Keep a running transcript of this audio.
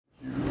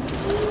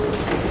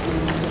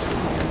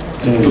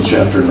Daniel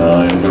chapter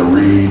 9. I'm going to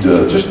read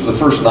just the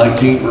first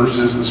 19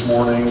 verses this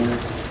morning.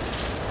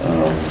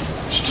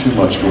 There's too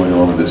much going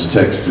on in this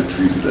text to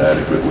treat it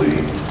adequately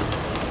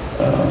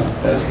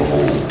as the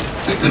whole.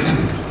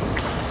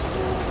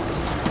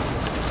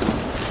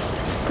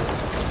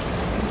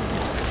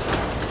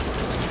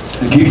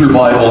 And keep your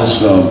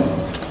Bibles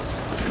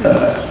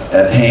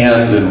at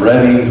hand and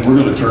ready.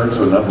 We're going to turn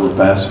to a number of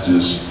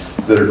passages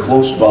that are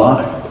close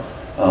by,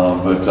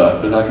 but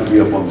they're not going to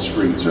be up on the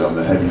screen, so I'm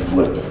going to have you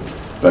flip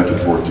back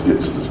and forth to get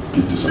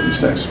to some of these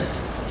texts.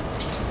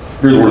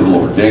 Hear the word of the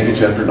Lord. Daniel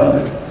chapter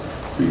 9,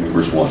 beginning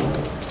verse 1.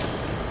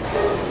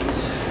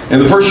 In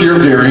the first year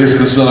of Darius,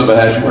 the son of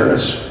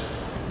Ahasuerus,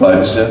 by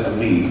descent a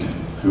Mede,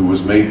 who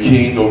was made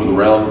king over the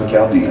realm of the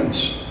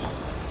Chaldeans.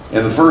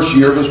 In the first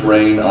year of his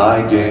reign,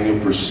 I, Daniel,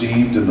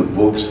 perceived in the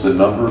books the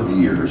number of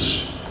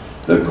years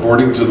that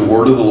according to the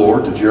word of the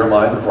Lord to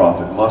Jeremiah the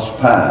prophet must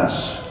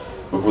pass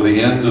before the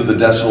end of the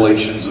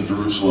desolations of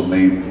Jerusalem,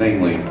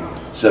 namely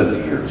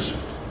 70 years.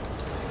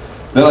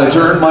 Then I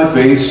turned my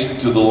face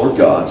to the Lord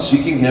God,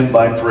 seeking him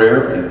by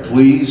prayer and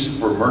pleas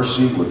for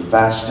mercy with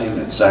fasting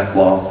and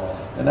sackcloth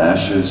and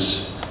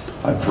ashes.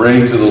 I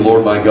prayed to the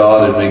Lord my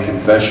God and made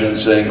confession,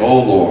 saying,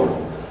 O Lord,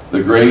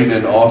 the great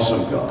and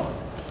awesome God,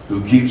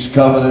 who keeps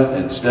covenant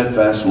and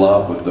steadfast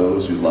love with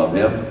those who love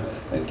him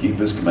and keep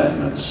his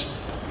commandments,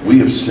 we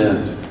have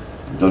sinned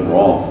and done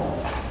wrong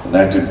and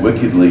acted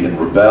wickedly and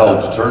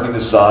rebelled, turning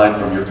aside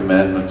from your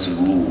commandments and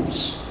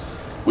rules.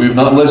 We have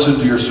not listened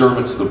to your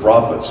servants, the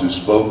prophets, who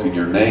spoke in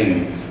your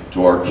name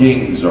to our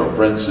kings, our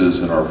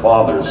princes, and our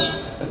fathers,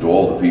 and to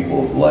all the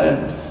people of the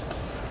land.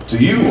 To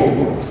you, O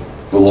Lord,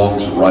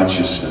 belongs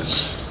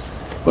righteousness,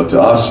 but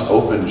to us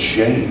open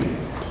shame,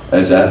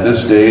 as at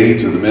this day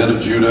to the men of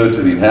Judah,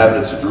 to the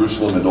inhabitants of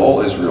Jerusalem, and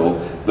all Israel,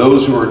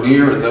 those who are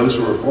near and those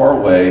who are far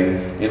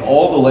away, in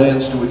all the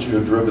lands to which you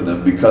have driven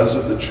them, because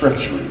of the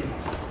treachery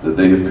that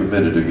they have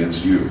committed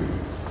against you.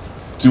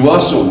 To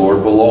us, O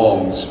Lord,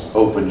 belongs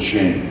open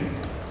shame,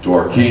 to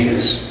our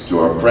kings, to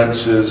our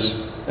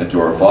princes, and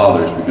to our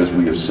fathers, because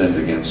we have sinned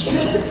against you.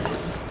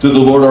 To the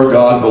Lord our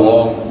God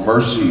belong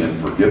mercy and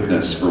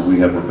forgiveness, for we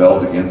have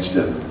rebelled against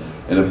him,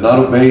 and have not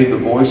obeyed the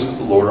voice of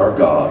the Lord our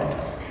God,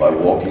 by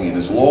walking in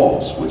his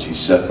laws, which he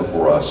set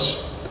before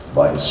us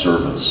by his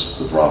servants,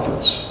 the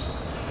prophets.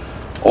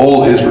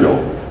 All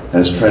Israel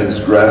has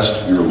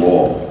transgressed your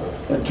law,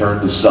 and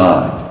turned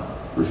aside,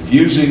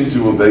 refusing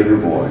to obey your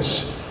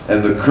voice,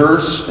 and the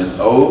curse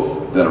and oath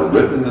that are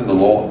written in the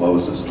law of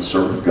Moses, the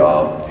servant of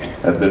God,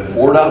 have been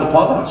poured out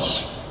upon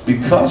us,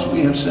 because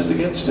we have sinned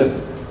against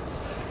him.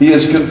 He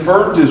has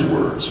confirmed his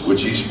words,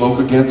 which he spoke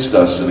against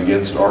us and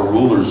against our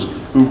rulers,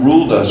 who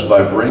ruled us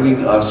by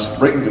bringing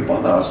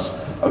upon us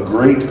a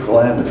great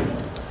calamity.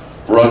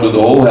 For under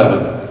the whole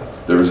heaven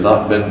there has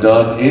not been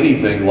done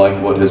anything like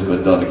what has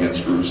been done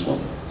against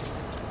Jerusalem.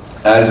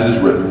 As it is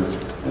written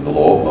in the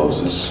law of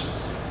Moses,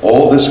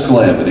 all this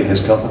calamity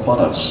has come upon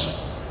us.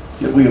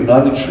 Yet we have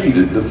not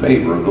entreated the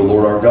favor of the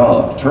Lord our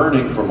God,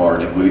 turning from our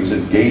iniquities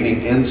and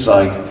gaining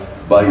insight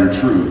by your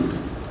truth.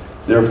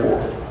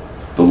 Therefore,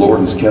 the Lord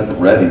has kept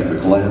ready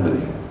the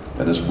calamity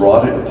and has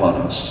brought it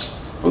upon us.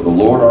 For the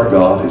Lord our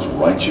God is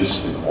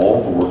righteous in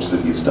all the works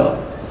that he has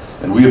done,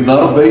 and we have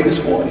not obeyed his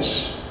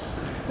voice.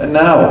 And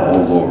now,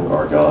 O Lord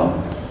our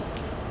God,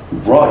 who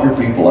brought your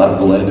people out of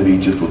the land of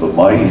Egypt with a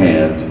mighty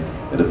hand,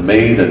 and have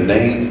made a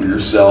name for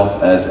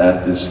yourself, as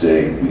at this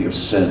day we have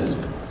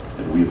sinned,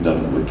 and we have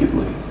done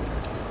wickedly.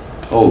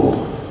 O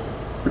Lord,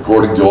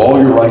 according to all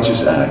your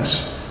righteous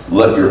acts,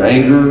 let your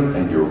anger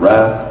and your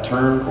wrath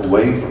turn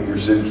away from your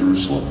city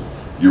Jerusalem,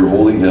 your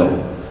holy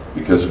hill,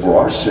 because for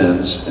our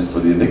sins and for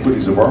the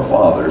iniquities of our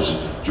fathers,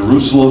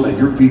 Jerusalem and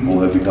your people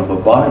have become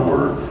a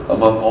byword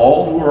among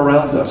all who are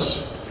around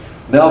us.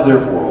 Now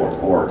therefore,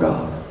 O our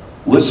God,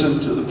 listen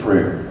to the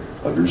prayer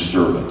of your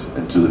servant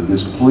and to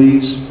his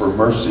pleas for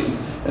mercy,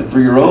 and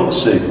for your own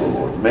sake, O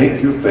Lord,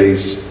 make your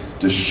face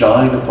to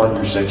shine upon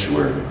your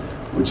sanctuary,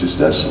 which is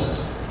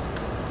desolate.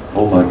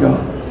 O my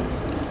God,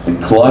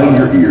 incline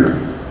your ear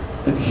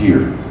and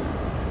hear.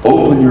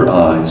 Open your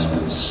eyes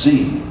and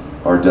see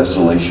our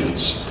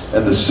desolations,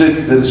 and the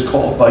city that is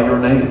called by your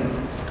name.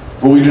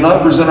 For we do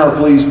not present our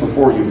pleas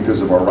before you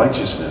because of our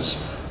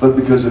righteousness, but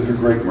because of your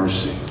great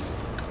mercy.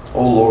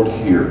 O Lord,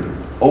 hear.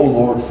 O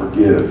Lord,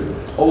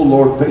 forgive. O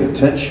Lord, pay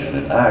attention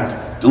and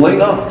act. Delay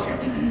not,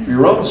 for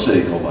your own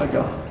sake, O my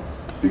God,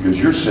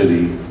 because your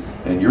city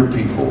and your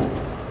people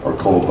are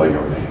called by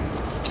your name.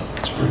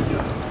 Let's pray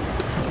together.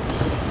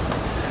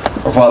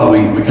 Our Father,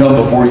 we come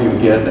before you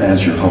again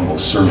as your humble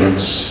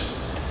servants.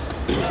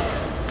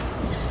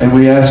 And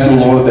we ask, O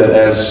Lord, that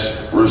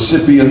as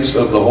recipients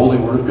of the Holy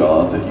Word of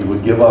God, that you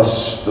would give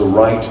us the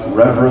right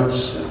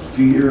reverence and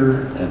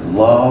fear and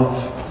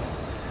love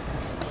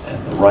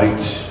and the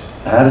right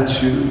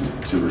attitude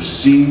to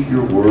receive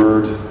your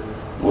Word.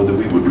 Lord, that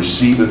we would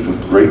receive it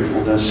with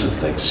gratefulness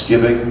and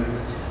thanksgiving,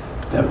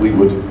 that we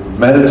would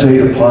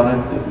meditate upon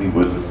it, that we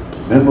would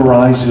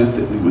memorize it,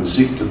 that we would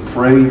seek to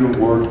pray your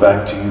Word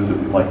back to you, that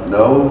we might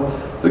know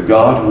the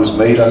God who has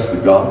made us,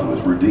 the God who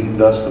has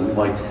redeemed us, that we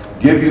might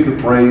give you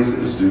the praise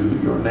that is due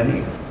to your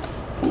name.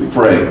 We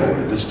pray, Lord,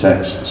 in this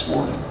text this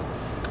morning,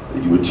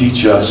 that you would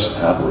teach us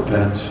how to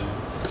repent.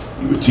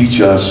 You would teach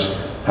us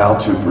how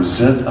to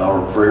present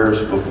our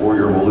prayers before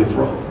your holy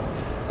throne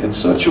in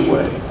such a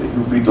way that you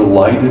would be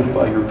delighted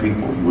by your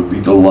people. You would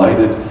be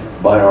delighted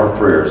by our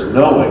prayers,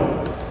 knowing,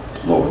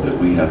 Lord, that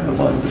we have the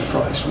mind of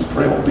Christ. We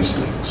pray all these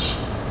things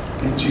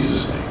in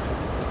Jesus' name.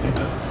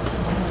 Amen.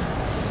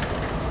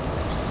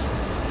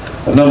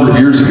 A number of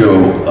years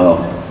ago,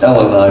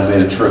 Ellen and I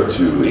made a trip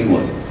to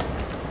England.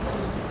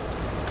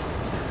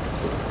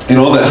 And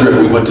on that trip,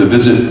 we went to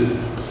visit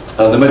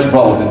the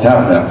Metropolitan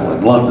Tabernacle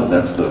in London.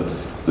 That's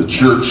the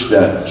church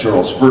that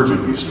Charles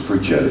Spurgeon used to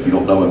preach at. If you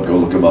don't know him, go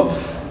look him up.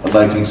 A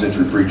 19th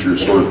century preacher,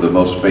 sort of the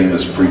most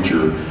famous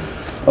preacher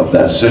of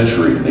that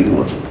century in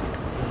England.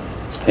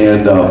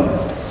 And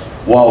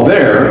while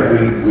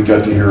there, we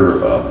got to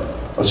hear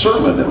a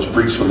sermon that was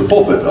preached from the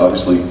pulpit,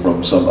 obviously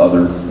from some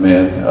other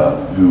man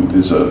who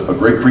is a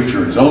great preacher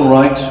in his own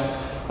right.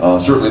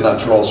 Certainly not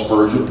Charles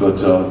Spurgeon,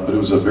 but it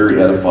was a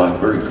very edifying,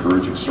 very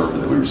encouraging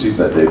sermon that we received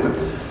that day.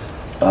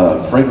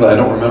 But frankly, I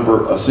don't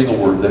remember a single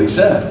word that he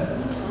said.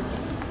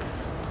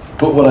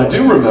 But what I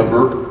do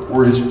remember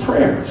were his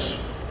prayers.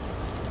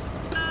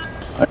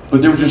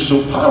 But they were just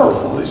so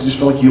powerful. They just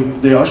felt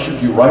like they ushered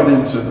you right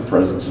into the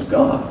presence of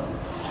God.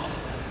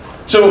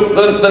 So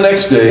the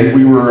next day,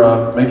 we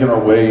were making our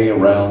way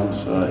around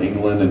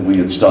England, and we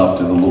had stopped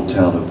in the little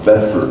town of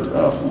Bedford,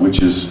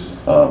 which is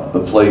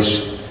the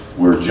place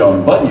where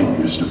John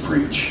Bunyan used to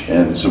preach.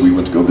 And so we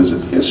went to go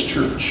visit his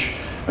church.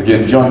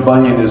 Again, John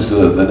Bunyan is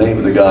the name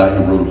of the guy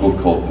who wrote a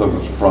book called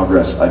Pilgrim's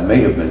Progress. I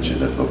may have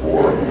mentioned it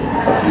before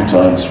a few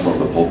times from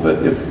the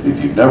pulpit.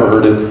 If you've never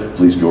heard it,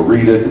 please go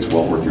read it. It's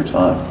well worth your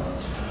time.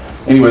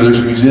 Anyway, there's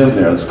a museum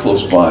there that's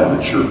close by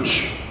the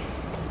church.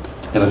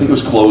 And I think it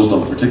was closed on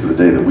the particular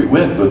day that we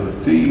went,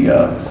 but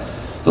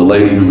the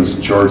lady who was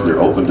in charge there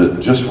opened it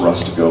just for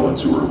us to go. And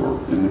so we were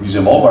in the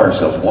museum all by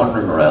ourselves,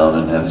 wandering around,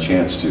 and had a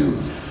chance to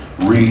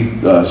read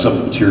some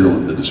of the material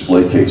in the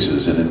display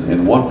cases. And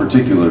in one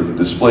particular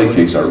display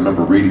case, I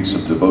remember reading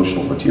some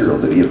devotional material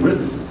that he had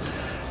written.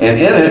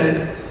 And in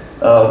it,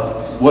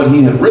 what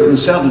he had written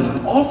sounded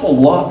an awful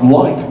lot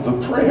like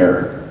the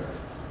prayer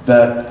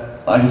that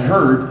I had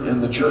heard in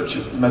the church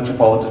at the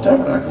Metropolitan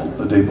Tabernacle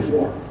the day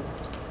before.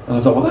 And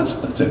I thought, well,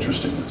 that's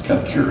interesting. That's kind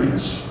of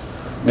curious.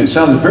 I mean, it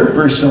sounded very,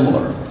 very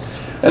similar.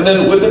 And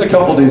then within a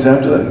couple of days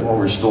after that, while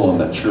we were still on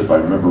that trip, I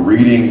remember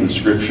reading the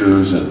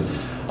scriptures, and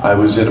I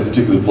was in a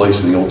particular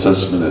place in the Old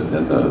Testament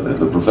and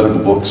the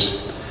prophetical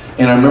books.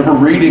 And I remember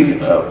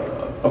reading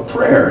a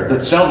prayer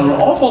that sounded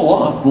an awful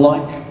lot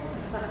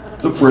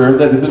like the prayer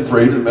that had been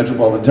prayed in the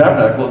Metropolitan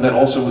Tabernacle, and that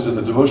also was in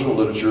the devotional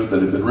literature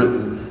that had been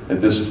written at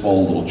this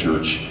small little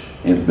church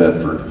in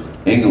Bedford,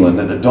 England.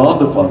 And it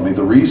dawned upon me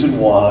the reason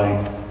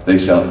why they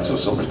sounded so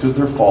similar is because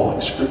they're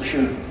following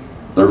Scripture.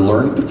 They're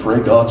learning to pray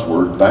God's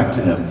Word back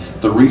to Him.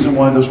 The reason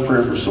why those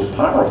prayers were so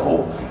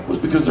powerful was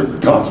because they're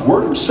God's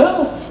Word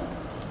Himself.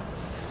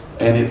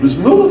 And it was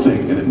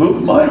moving, and it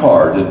moved my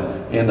heart.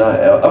 And I,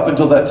 up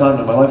until that time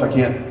in my life, I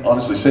can't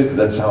honestly say that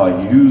that's how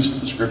I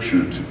used the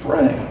Scripture to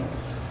pray.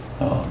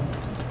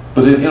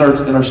 But in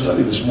our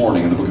study this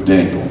morning in the book of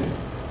Daniel,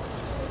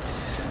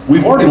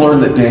 we've already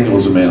learned that Daniel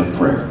is a man of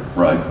prayer,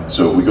 right?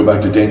 So we go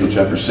back to Daniel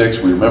chapter 6.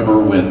 We remember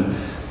when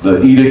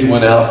the edict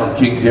went out from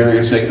King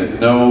Darius saying that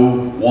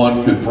no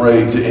one could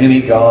pray to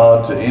any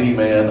god, to any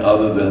man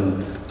other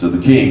than to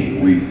the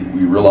king. We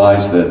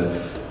realized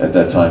that at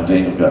that time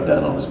Daniel got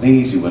down on his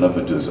knees. He went up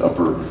into his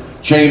upper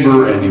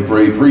chamber and he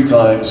prayed 3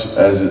 times,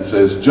 as it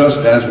says,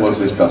 just as was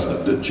his custom.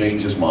 Didn't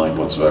change his mind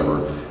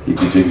whatsoever. He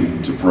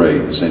continued to pray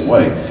the same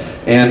way.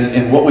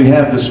 And what we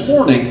have this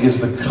morning is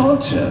the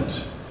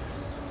content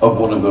of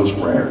one of those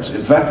prayers.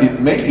 In fact, it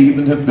may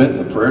even have been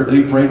the prayer that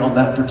he prayed on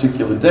that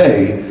particular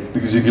day,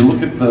 because if you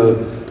look at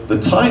the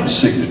time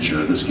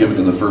signature that's given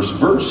in the first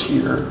verse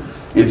here,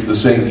 it's the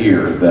same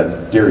year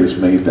that Darius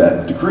made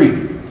that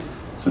decree.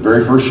 It's the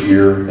very first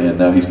year, and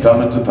now he's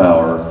come into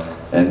power,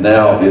 and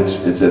now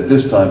it's at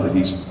this time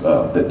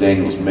that that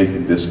Daniel's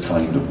making this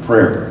kind of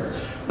prayer.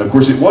 And of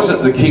course, it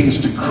wasn't the king's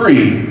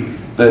decree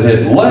that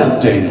had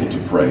led Daniel to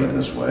pray in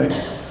this way.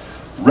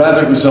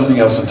 Rather, it was something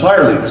else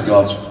entirely. It was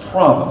God's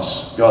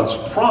promise. God's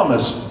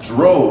promise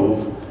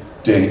drove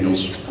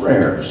Daniel's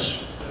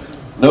prayers.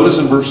 Notice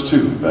in verse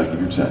 2, back in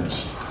your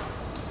text.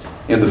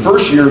 In the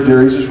first year of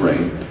Darius'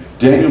 reign,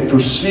 Daniel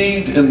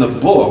perceived in the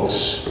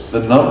books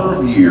the number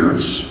of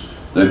years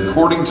that,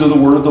 according to the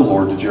word of the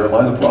Lord to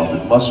Jeremiah the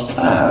prophet, must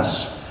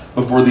pass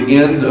before the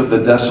end of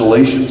the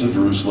desolations of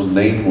Jerusalem,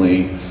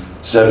 namely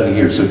 70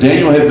 years. So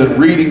Daniel had been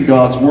reading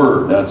God's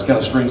word. Now it's kind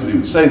of strange that he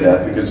would say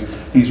that, because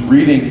he's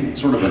reading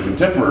sort of a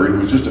contemporary who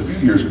was just a few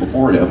years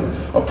before him,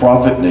 a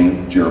prophet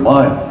named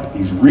Jeremiah.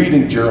 He's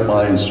reading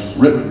Jeremiah's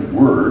written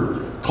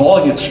word,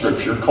 calling it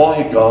Scripture,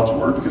 calling it God's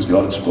word, because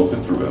God had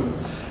spoken through him.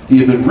 He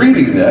had been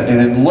reading that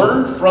and had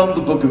learned from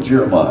the book of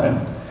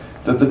Jeremiah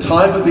that the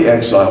time of the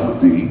exile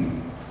would be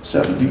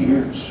 70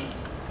 years.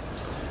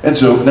 And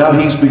so now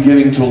he's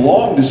beginning to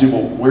long to see,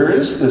 well, where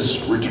is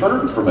this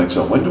return from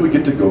exile? When do we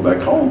get to go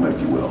back home, if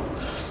you will?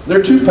 There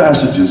are two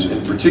passages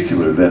in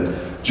particular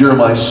that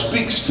Jeremiah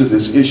speaks to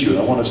this issue, and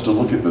I want us to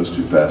look at those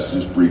two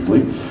passages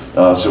briefly.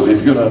 So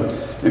if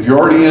you're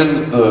already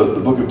in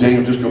the book of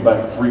Daniel, just go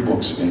back 3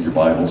 books in your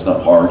Bible. It's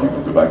not hard. You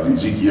can go back to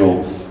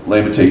Ezekiel,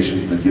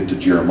 Lamentations, and then get to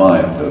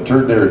Jeremiah.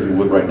 Turn there if you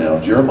would right now.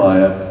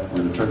 Jeremiah, we're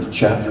going to turn to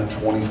chapter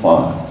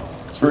 25.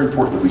 It's very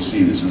important that we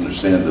see this and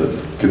understand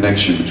the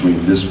connection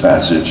between this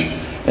passage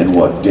and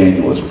what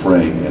Daniel is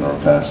praying in our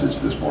passage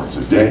this morning.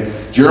 So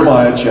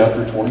Jeremiah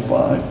chapter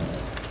 25,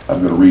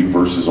 I'm going to read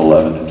verses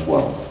 11 and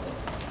 12.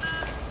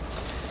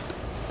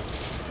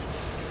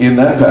 In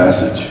that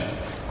passage,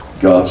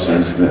 God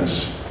says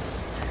this: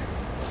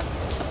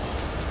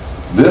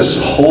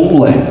 "This whole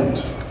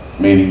land,"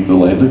 meaning the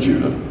land of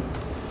Judah,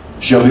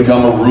 "shall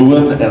become a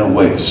ruin and a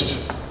waste.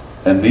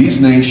 And these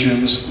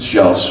nations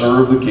shall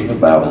serve the king of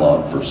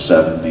Babylon for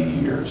 70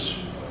 years.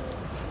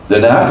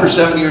 Then after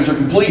 70 years are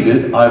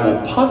completed, I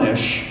will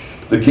punish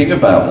the king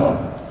of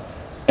Babylon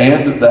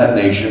and that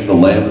nation, the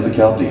land of the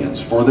Chaldeans,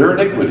 for their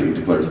iniquity,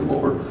 declares the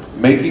Lord,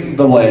 making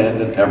the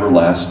land an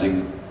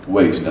everlasting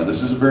waste." Now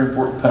this is a very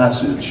important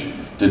passage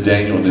to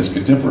Daniel and his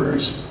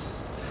contemporaries,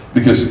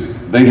 because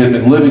they had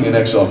been living in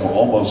exile for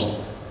almost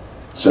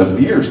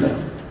 70 years now.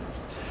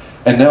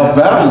 And now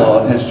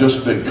Babylon has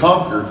just been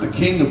conquered. The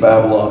king of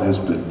Babylon has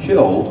been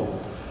killed.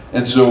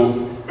 And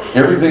so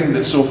everything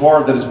that so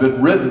far that has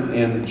been written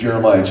in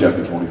Jeremiah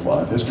chapter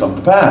 25 has come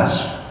to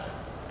pass.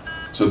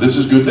 So this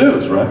is good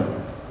news, right?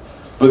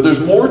 But there's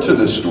more to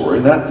this story,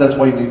 and that's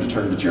why you need to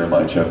turn to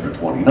Jeremiah chapter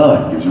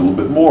 29. It gives you a little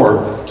bit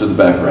more to the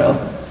background.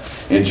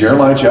 In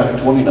Jeremiah chapter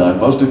 29,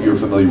 most of you are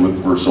familiar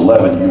with verse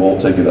 11. You all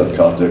take it out of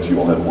context. You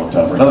all have one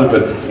time or another.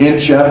 But in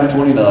chapter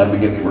 29,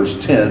 beginning verse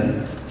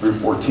 10 through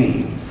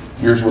 14,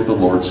 here's what the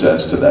Lord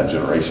says to that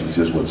generation. He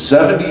says, "When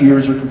 70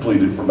 years are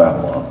completed for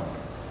Babylon,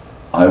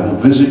 I will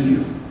visit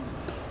you,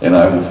 and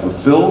I will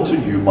fulfill to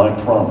you my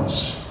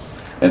promise,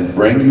 and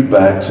bring you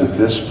back to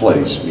this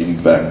place," meaning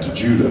back to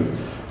Judah.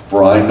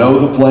 "For I know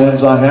the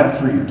plans I have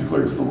for you,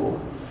 declares the Lord.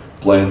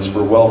 Plans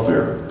for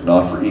welfare,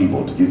 not for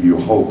evil, to give you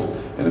a hope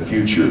and a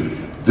future.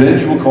 Then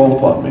you will call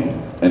upon me,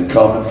 and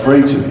come and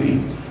pray to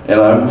me, and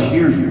I will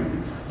hear you.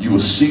 You will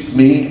seek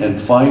me and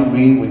find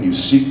me when you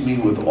seek me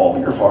with all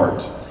your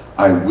heart.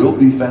 I will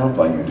be found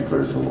by you,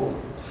 declares the Lord.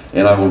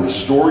 And I will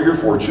restore your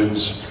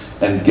fortunes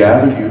and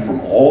gather you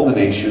from all the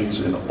nations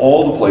and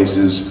all the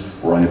places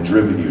where I have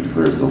driven you,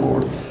 declares the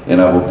Lord.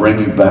 And I will bring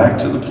you back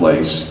to the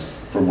place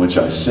from which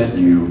I sent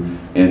you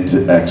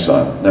into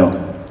exile." Now,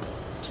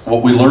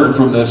 what we learn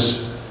from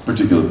this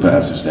particular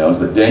passage now is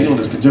that Daniel and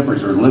his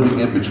contemporaries are living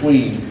in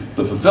between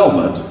the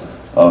fulfillment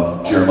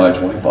of Jeremiah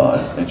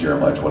 25 and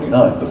Jeremiah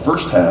 29. The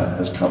first half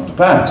has come to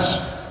pass,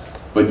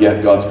 but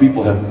yet God's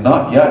people have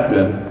not yet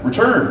been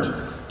returned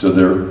to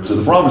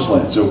the promised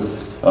land. So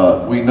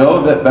we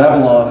know that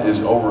Babylon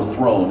is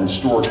overthrown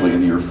historically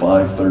in the year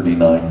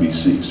 539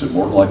 BC. So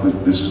more than likely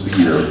this is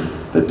the year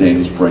that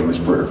Daniel's praying this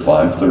prayer,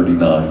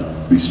 539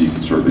 BC. You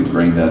can sort of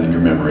ingrain that in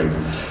your memory.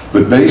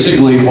 But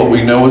basically what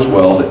we know as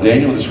well, that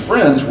Daniel and his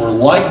friends were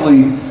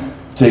likely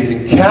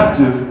taken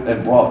captive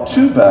and brought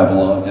to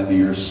Babylon in the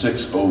year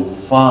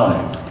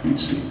 605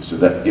 BC. So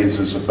that gives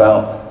us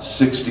about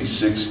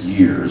 66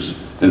 years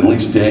that at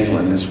least Daniel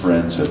and his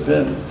friends have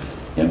been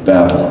in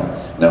Babylon.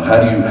 Now,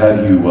 how do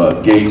you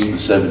gauge the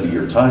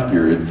 70-year time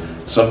period?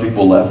 Some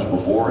people left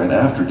before and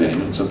after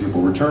Daniel, and some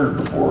people returned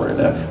before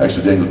and after.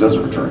 Actually, Daniel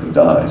doesn't return; he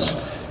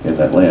dies in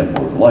that land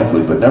more than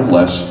likely. But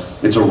nevertheless,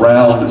 it's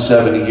around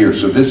 70 years.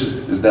 So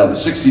this is now the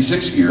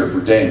 66th year for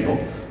Daniel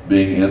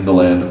being in the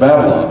land of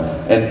Babylon,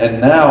 and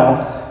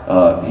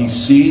now he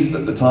sees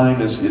that the time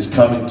is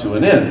coming to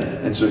an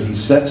end, and so he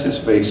sets his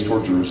face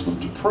toward Jerusalem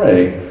to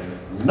pray,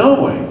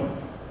 knowing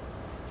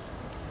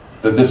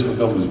that this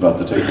fulfillment is about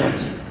to take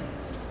place.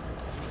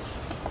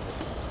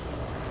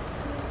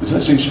 Does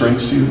that seem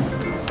strange to you?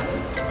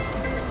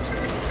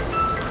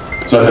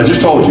 So I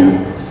just told you,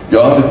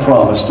 God had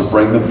promised to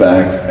bring them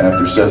back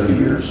after 70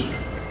 years,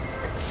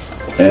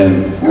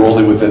 and we're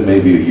only within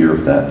maybe a year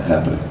of that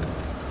happening.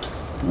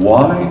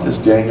 Why does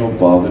Daniel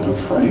bother to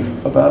pray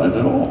about it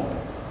at all?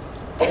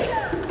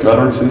 God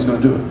already said he's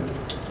going to do it.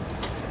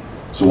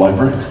 So why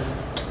pray?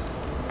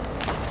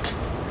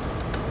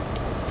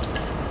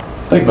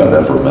 Think about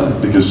that for a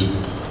minute, because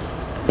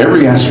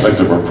every aspect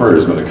of our prayer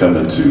is going to come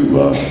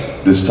into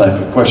this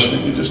type of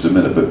questioning in just a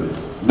minute. But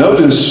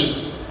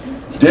notice,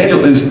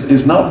 Daniel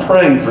is not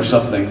praying for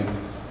something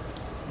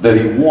that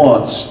he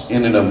wants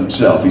in and of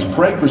himself. He's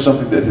praying for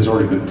something that has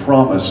already been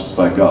promised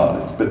by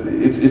God. But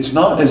it's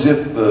not as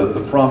if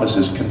the promise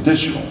is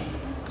conditional.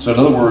 So in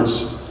other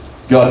words,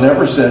 God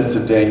never said to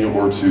Daniel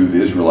or to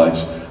the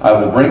Israelites, "I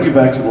will bring you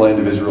back to the land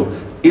of Israel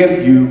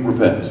if you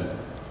repent."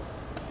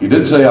 He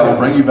didn't say, "I will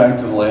bring you back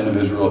to the land of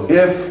Israel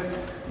if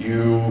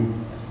you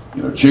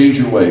change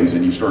your ways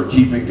and you start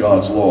keeping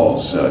God's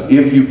laws.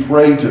 If you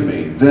pray to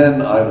me,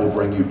 then I will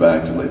bring you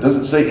back to the land." It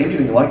doesn't say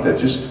anything like that. It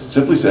just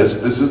simply says,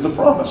 this is the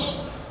promise.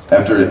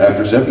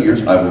 After 7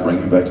 years, I will bring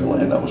you back to the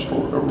land. I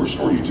will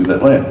restore you to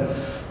that land.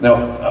 Now,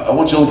 I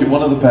want you to look at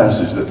one other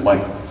passage that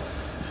might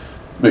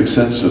make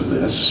sense of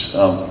this.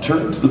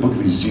 Turn to the book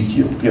of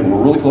Ezekiel. Again,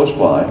 we're really close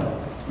by.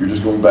 You're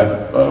just going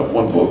back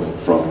one book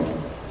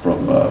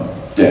from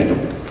Daniel.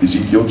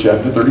 Ezekiel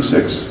chapter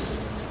 36,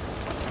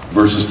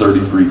 verses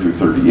 33 through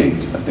 38.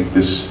 I think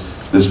this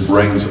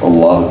brings a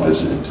lot of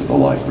this into the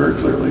light very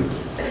clearly.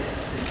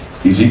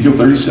 Ezekiel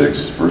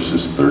 36,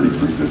 verses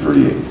 33 through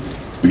 38.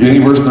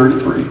 Beginning in verse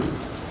 33.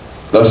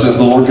 Thus says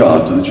the Lord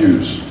God to the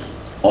Jews,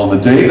 on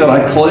the day that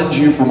I cleanse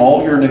you from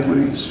all your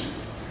iniquities,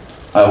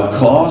 I will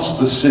cause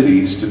the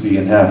cities to be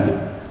inhabited,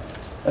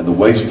 and the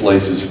waste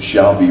places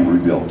shall be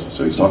rebuilt.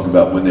 So he's talking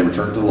about when they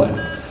return to the land.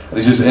 And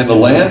he says, and the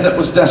land that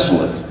was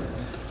desolate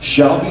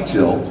shall be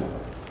tilled,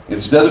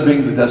 instead of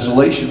being the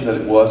desolation that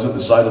it was in the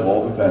sight of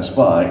all who passed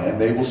by.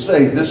 And they will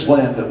say, this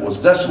land that was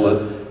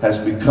desolate has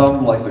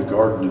become like the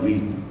Garden of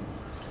Eden.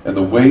 And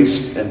the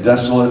waste and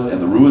desolate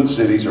and the ruined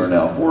cities are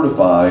now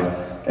fortified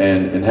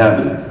and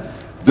inhabited.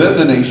 Then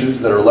the nations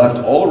that are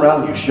left all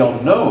around you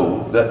shall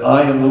know that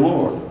I am the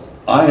Lord.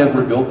 I have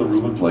rebuilt the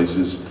ruined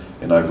places,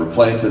 and I've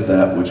replanted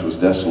that which was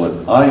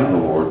desolate. I am the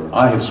Lord.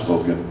 I have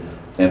spoken,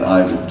 and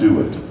I will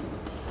do it.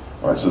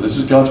 All right, so this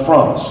is God's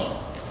promise.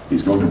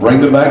 He's going to bring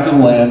them back to the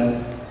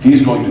land.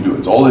 He's going to do it.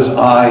 It's all this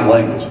I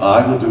language.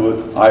 I will do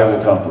it. I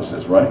will accomplish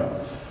this, right?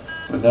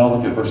 But now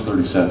look at verse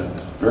 37.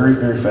 Very,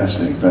 very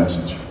fascinating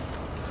passage.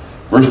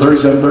 Verse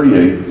 37,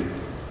 38.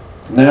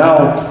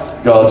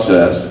 Now God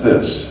says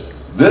this.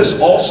 This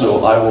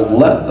also I will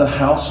let the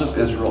house of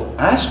Israel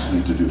ask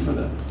me to do for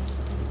them,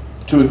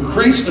 to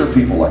increase their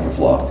people like a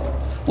flock,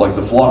 like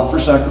the flock for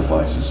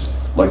sacrifices,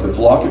 like the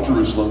flock at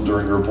Jerusalem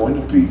during her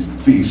appointed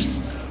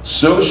feast.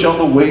 So shall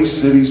the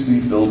waste cities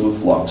be filled with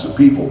flocks of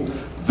people.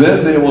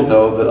 Then they will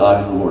know that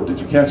I am the Lord.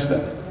 Did you catch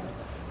that?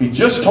 He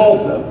just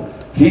told them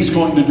he's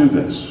going to do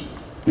this.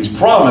 He's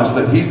promised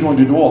that he's going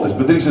to do all this.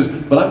 But then he says,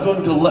 but I'm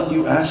going to let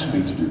you ask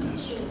me to do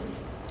this.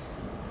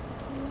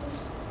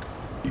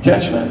 You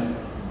catch that?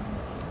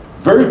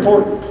 Very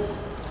important.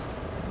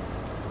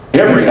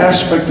 Every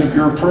aspect of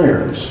your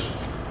prayers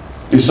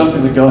is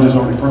something that God has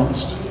already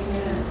promised.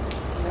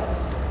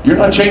 You're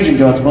not changing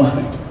God's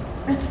mind.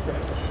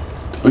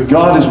 But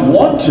God is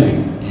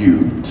wanting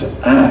you to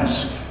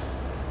ask.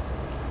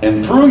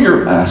 And through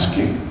your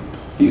asking,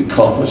 he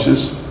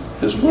accomplishes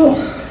his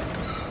will.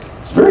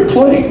 It's very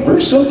plain,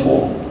 very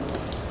simple.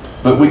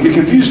 But we get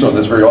confused on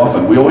this very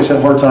often. We always have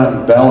a hard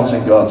time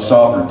balancing God's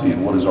sovereignty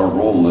and what is our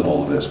role in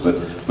all of this. But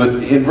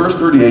in verse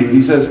 38,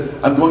 he says,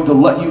 I'm going to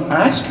let you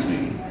ask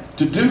me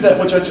to do that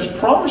which I just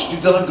promised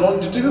you that I'm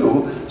going to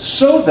do,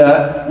 so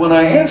that when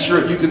I answer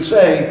it, you can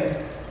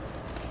say,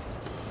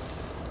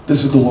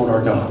 this is the Lord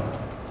our God.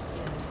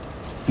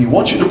 He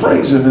wants you to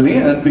praise him in the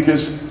end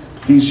because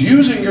he's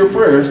using your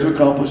prayers to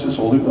accomplish his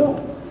holy will.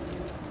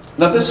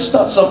 Now, this is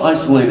not some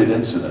isolated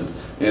incident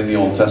in the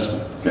Old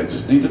Testament. Okay,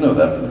 just need to know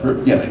that from the very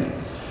beginning.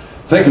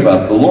 Think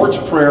about it. The Lord's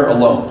Prayer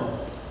alone,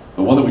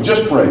 the one that we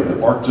just prayed, that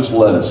Mark just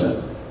led us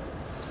in,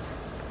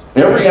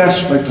 every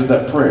aspect of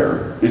that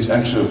prayer is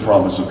actually a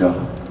promise of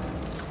God.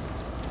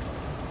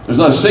 There's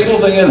not a single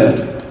thing in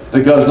it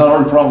that God has not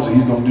already promised that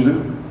he's going to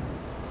do.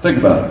 Think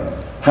about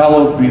it.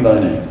 Hallowed be thy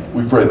name.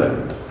 We pray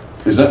that.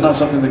 Is that not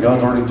something that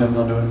God's already intended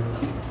on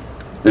doing?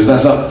 Is that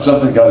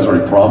something God has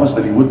already promised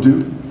that he would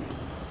do?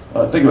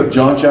 Think about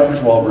John chapter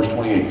 12, verse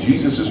 28.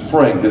 Jesus is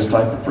praying this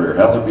type of prayer.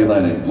 Hallowed be thy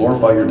name.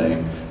 Glorify your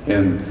name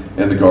in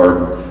the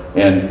garden.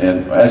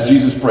 And as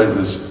Jesus prays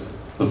this,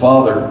 the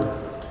Father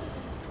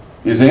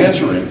is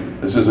answering.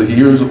 It says that he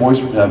hears a voice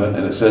from heaven,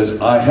 and it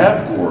says, I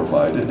have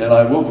glorified it, and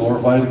I will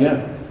glorify it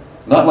again.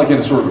 Not like in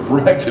a sort of a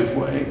corrective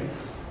way,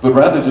 but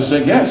rather just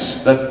saying,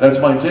 yes, that's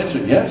my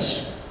intention.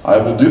 Yes, I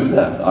will do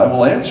that. I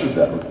will answer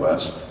that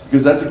request,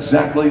 because that's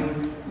exactly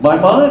my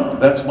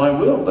mind. That's my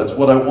will. That's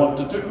what I want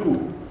to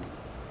do.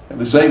 In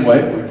the same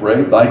way, we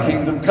pray, thy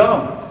kingdom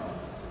come.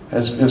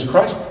 Has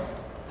Christ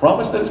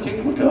promised that his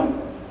kingdom would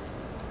come?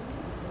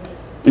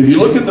 If you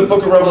look at the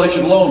book of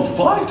Revelation alone,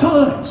 5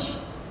 times,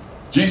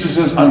 Jesus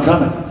says, I'm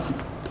coming.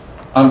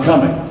 I'm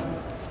coming.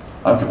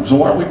 I'm coming. So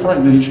why are we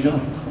praying that he should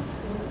come?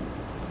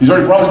 He's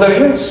already promised that he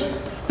is.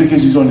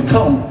 Because he's going to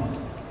come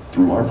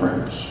through our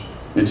prayers.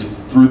 It's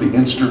through the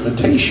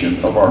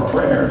instrumentation of our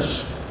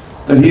prayers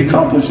that he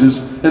accomplishes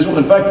his will.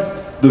 In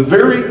fact, the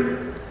very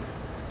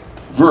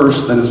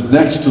verse that is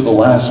next to the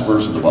last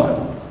verse of the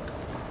Bible,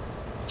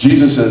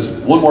 Jesus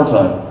says, one more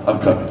time, I'm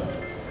coming.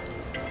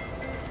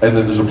 And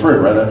then there's a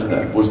prayer right after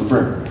that. What's the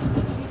prayer?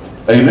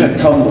 Amen.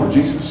 Come, Lord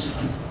Jesus.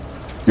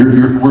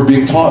 We're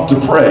being taught to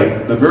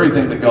pray the very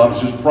thing that God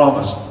has just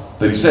promised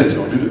that he said he's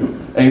going to do.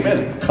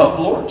 Amen. Come,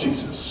 Lord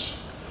Jesus.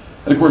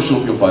 And of course,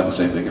 you'll find the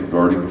same thing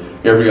regarding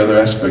every other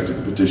aspect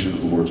of the petition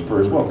of the Lord's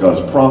Prayer as well. God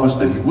has promised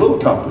that he will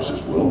accomplish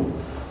his will.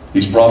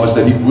 He's promised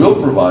that he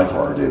will provide for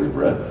our daily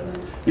bread.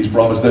 He's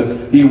promised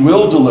that he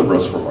will deliver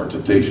us from our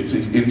temptations.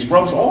 He's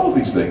promised all of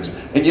these things.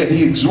 And yet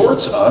he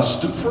exhorts us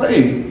to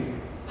pray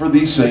for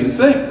these same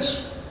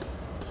things.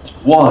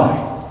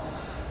 Why?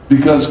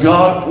 Because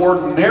God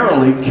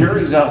ordinarily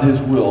carries out his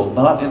will,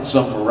 not in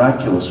some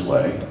miraculous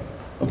way,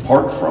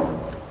 apart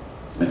from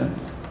men,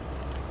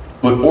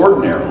 but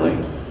ordinarily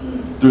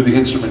through the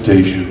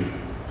instrumentation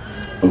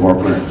of our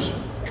prayers.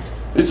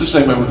 It's the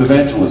same way with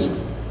evangelism.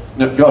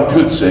 Now, God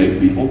could save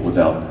people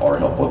without our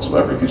help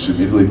whatsoever. He could just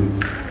immediately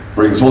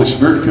bring his Holy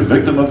Spirit to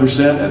convict them of their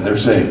sin, and they're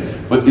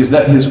saved. But is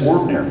that his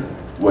ordinary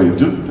way of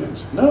doing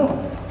things?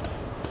 No.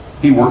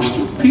 He works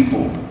through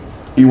people.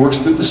 He works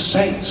through the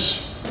saints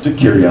to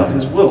carry out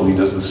his will. He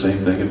does the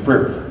same thing in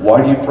prayer.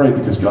 Why do you pray?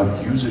 Because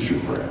God uses your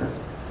prayer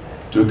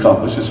to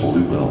accomplish his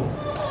holy will.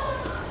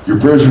 Your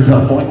prayers are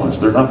not pointless.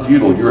 They're not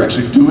futile. You're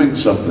actually doing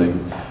something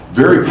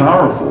very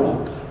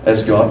powerful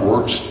as God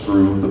works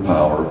through the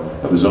power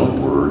of his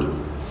own word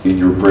in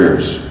your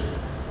prayers.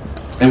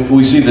 And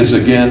we see this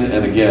again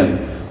and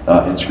again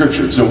in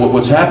Scripture. So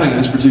what's happening in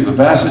this particular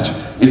passage,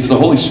 it's the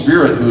Holy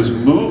Spirit who is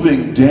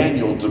moving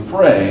Daniel to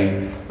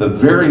pray the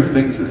very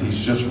things that he's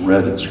just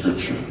read in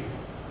Scripture.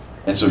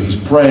 And so he's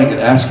praying and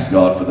asking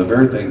God for the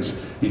very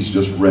things he's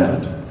just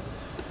read.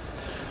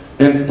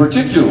 And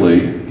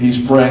particularly, he's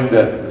praying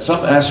that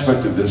some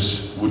aspect of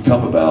this would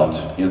come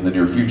about in the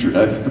near future.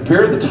 Now, if you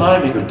compare the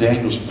timing of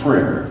Daniel's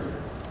prayer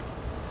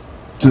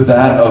to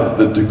that of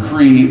the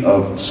decree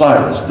of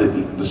Cyrus,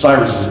 the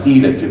Cyrus's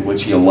edict in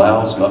which he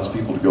allows God's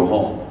people to go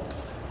home.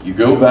 You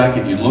go back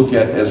and you look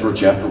at Ezra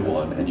chapter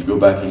 1, and you go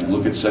back and you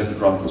look at 2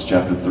 Chronicles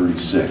chapter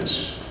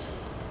 36.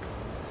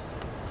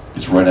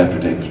 It's right after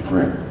Daniel's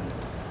prayer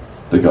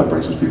that God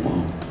brings his people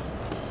home.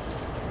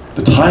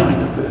 The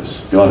timing of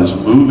this, God is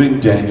moving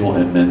Daniel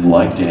and men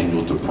like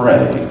Daniel to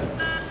pray,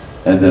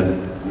 and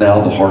then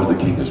now the heart of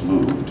the king is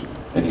moved,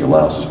 and he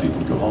allows his people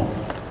to go home.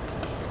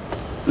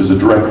 There's a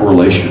direct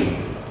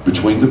correlation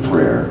between the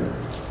prayer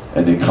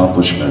and the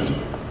accomplishment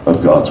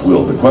of God's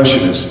will. The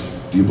question is,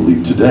 do you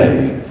believe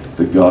today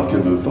that God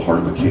can move the heart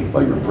of the king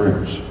by your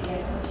prayers?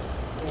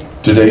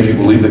 Today, do you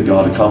believe that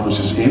God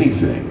accomplishes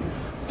anything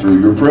through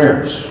your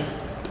prayers?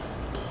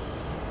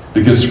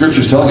 Because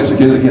Scripture is telling us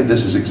again and again,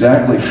 this is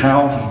exactly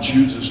how he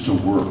chooses to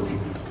work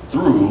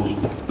through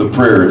the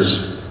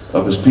prayers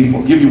of his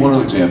people. I'll give you one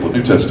other example,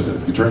 New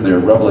Testament. If you turn there,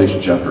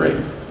 Revelation chapter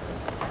 8.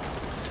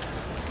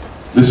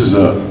 This is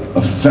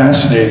a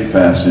fascinating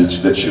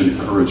passage that should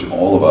encourage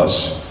all of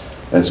us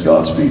as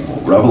God's people.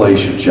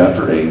 Revelation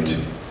chapter 8,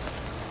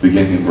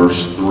 beginning in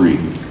verse 3.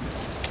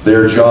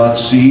 There John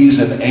sees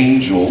an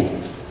angel,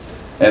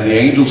 and the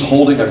angel's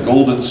holding a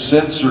golden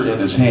censer in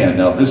his hand.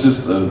 Now this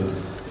is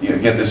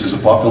this is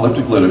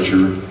apocalyptic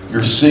literature.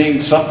 You're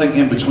seeing something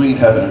in between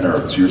heaven and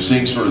earth. So you're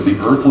seeing sort of the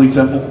earthly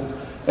temple,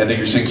 and then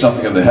you're seeing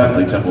something of the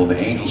heavenly temple, and the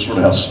angel's sort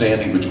of how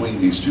standing between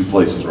these two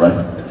places,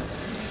 right?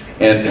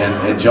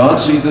 And John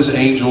sees this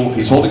angel.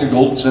 He's holding a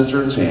golden censer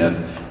in his hand,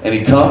 and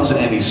he comes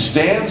and he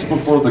stands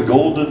before the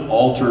golden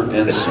altar of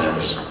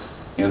incense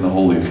in the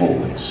Holy of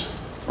Holies,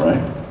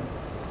 right?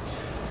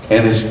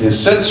 And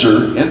his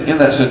censer, in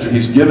that censer,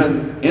 he's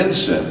given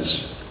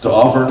incense to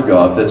offer to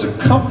God that is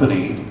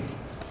accompanying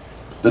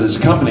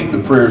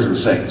the prayers of the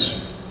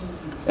saints.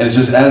 And it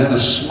says, as the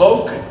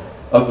smoke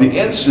of the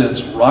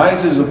incense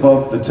rises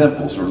above the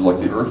temple, sort of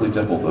like the earthly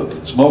temple,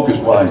 the smoke is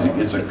rising,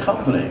 it's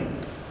accompanying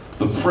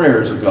the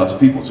prayers of God's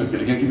people. So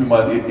again, keep in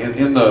mind,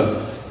 in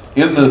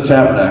the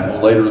tabernacle,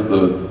 later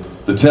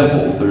the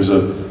temple, there's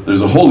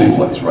a holy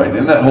place, right?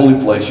 In that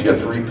holy place, you got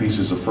three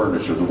pieces of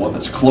furniture. The one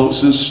that's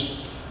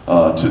closest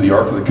to the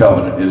Ark of the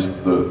Covenant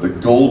is the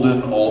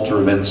golden altar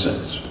of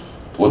incense.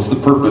 What's the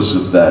purpose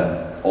of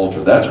that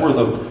altar? That's where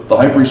the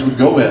high priest would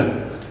go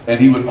in, and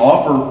he would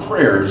offer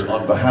prayers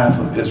on behalf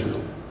of Israel.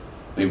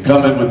 He would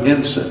come in with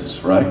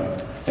incense, right?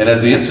 And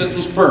as the incense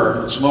was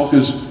burned, the smoke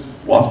is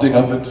wafting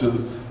up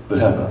into the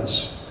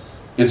heavens.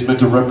 It's meant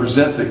to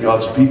represent that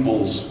God's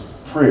people's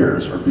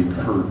prayers are being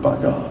heard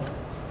by God.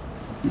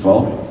 You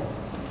follow me?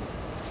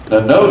 Now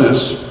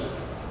notice,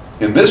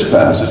 in this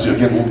passage,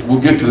 again,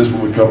 we'll get to this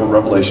when we cover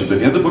Revelation,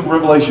 but in the book of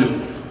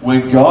Revelation,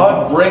 when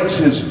God brings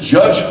his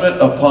judgment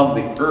upon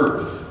the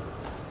earth,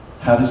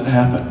 how does it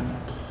happen?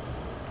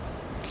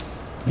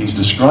 He's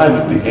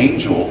describing the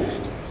angel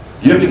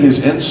giving his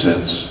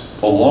incense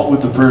along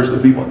with the prayers of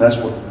the people, and that's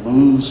what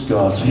moves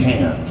God's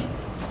hand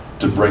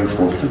to bring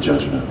forth the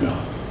judgment of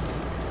God.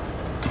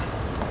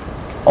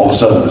 All of a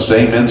sudden, the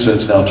same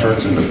incense now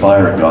turns into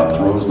fire, and God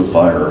throws the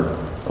fire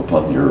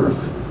upon the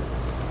earth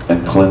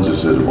and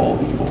cleanses it of all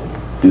evil.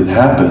 It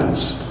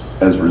happens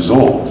as a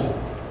result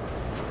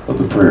of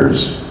the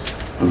prayers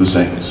of the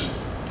saints.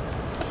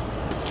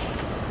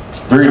 It's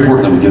very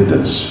important that we get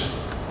this.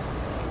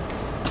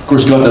 Of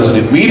course, God doesn't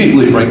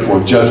immediately bring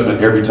forth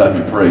judgment every time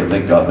you pray.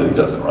 Thank God that he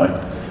doesn't,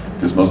 right?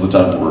 Because most of the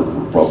time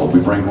we're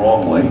probably praying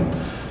wrongly.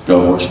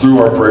 God works through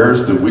our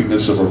prayers, the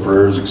weakness of our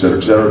prayers,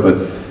 etc.,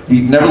 but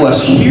he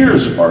nevertheless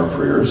hears our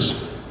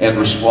prayers and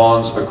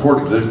responds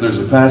accordingly. There's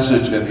a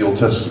passage in the Old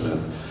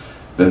Testament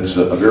that's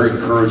a very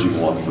encouraging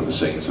one for the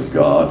saints of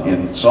God.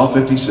 In Psalm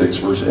 56,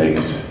 verse 8,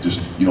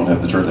 just, you don't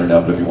have to turn there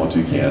now, but if you want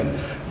to, you can.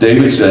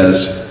 David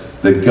says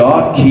that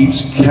God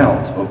keeps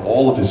count of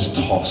all of his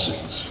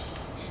tossings,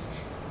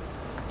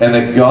 and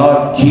that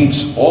God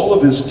keeps all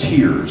of his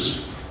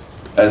tears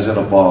as in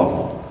a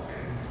bottle,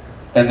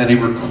 and then he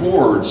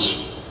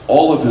records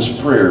all of his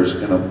prayers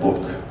in a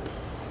book.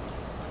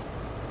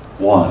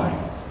 Why?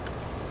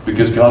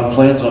 Because God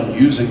plans on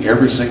using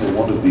every single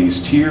one of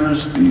these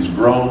tears, these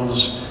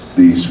groans,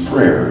 these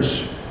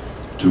prayers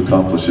to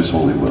accomplish his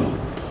holy will.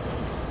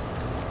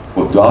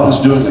 What God is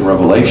doing in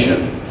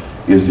Revelation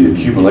is the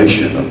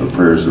accumulation of the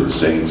prayers of the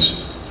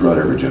saints throughout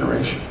every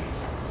generation.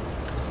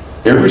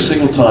 Every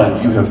single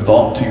time you have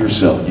thought to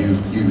yourself,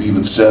 you've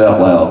even said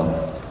out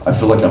loud, I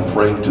feel like I'm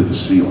praying to the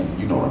ceiling.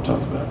 You know what I'm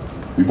talking about.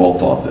 We've all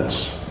thought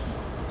this.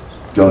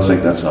 God's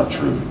saying that's not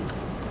true.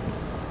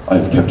 I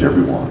have kept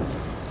every one.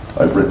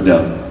 I've written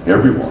down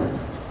every one.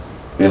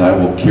 And I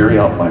will carry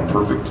out my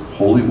perfect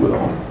holy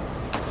will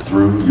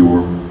through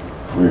your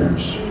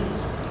prayers.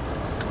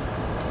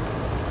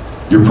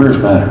 Your prayers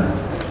matter.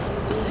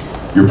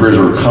 Your prayers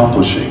are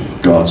accomplishing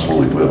God's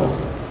holy will.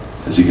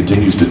 As he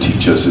continues to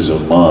teach us his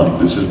own mind,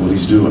 this is what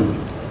he's doing.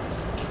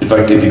 In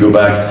fact, if you go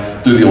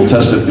back through the Old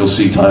Testament, you'll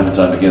see time and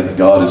time again that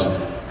God is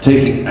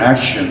taking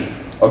action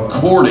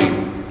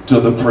according to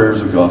the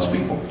prayers of God's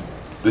people.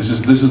 This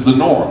is the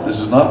norm. This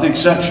is not the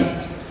exception.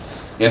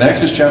 In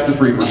Exodus chapter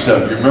 3, verse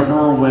 7, you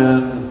remember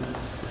when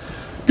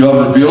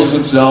God reveals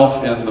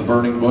himself in the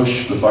burning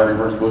bush, the fiery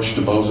burning bush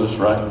to Moses,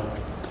 right?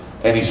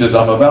 And he says,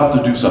 I'm about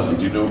to do something.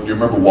 Do you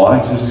remember why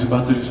he says he's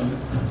about to do something?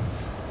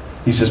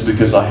 He says,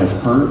 because I have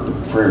heard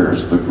the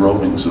prayers, the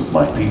groanings of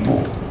my people,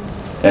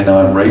 and now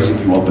I'm raising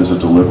you up as a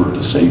deliverer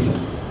to save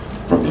them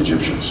from the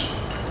Egyptians.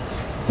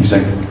 He's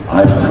saying,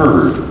 I've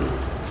heard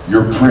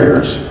your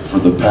prayers for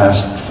the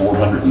past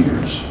 400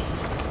 years,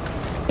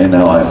 and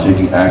now I'm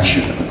taking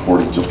action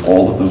according to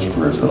all of those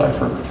prayers that I've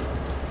heard.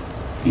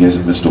 He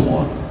hasn't missed a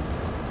one.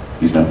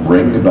 He's now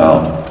bringing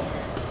about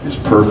his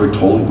perfect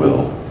holy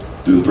will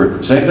through the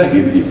prayer. Same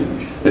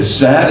thing. As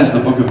sad as the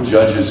book of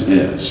Judges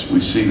is, we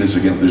see this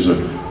again. There's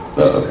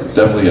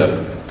definitely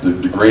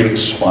a degrading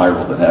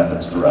spiral that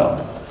happens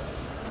throughout.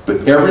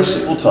 But every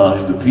single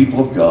time the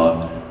people of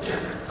God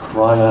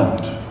cry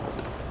out,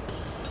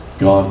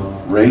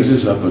 God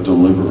raises up a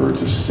deliverer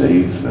to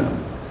save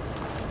them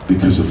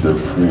because of their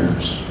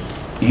prayers.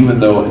 Even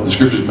though the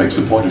scriptures makes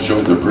the point of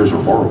showing their prayers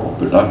are horrible.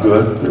 They're not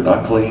good, they're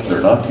not clean,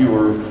 they're not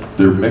pure,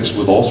 they're mixed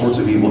with all sorts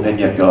of evil, and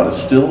yet God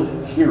is still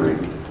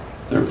hearing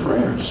their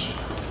prayers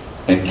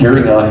and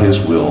carrying out his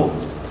will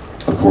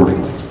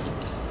accordingly.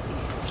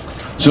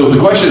 So the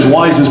question is,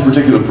 why is this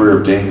particular prayer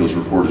of Daniel's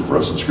recorded for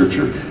us in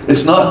Scripture?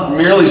 It's not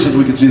merely so that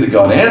we can see that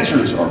God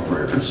answers our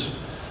prayers,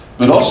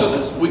 but also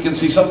that we can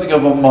see something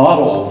of a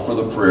model for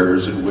the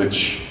prayers in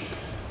which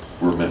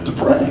we're meant to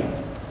pray.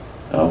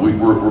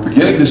 We're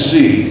beginning to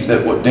see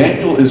that what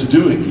Daniel is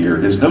doing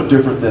here is no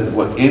different than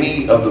what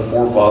any of the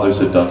forefathers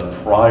had done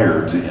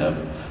prior to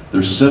him.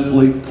 They're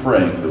simply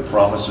praying the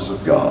promises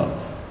of God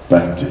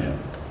back to him.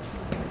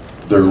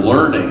 They're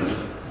learning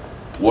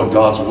what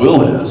God's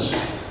will is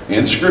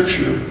in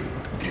Scripture,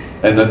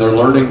 and then they're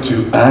learning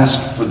to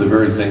ask for the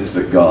very things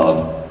that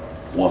God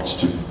wants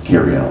to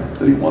carry out,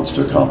 that he wants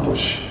to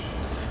accomplish.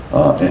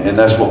 And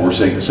that's what we're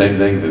saying. The same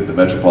thing that the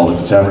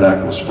Metropolitan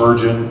Tabernacle of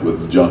Spurgeon,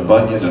 with John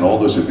Bunyan and all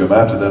those who come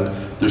after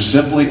them, they're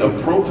simply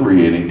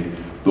appropriating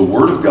the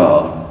Word of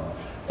God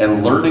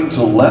and learning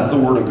to let the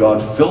Word of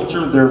God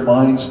filter their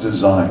mind's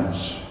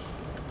desires,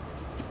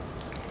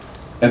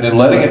 and then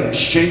letting it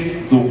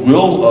shape the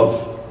will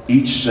of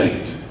each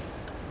saint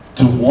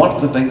to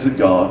want the things that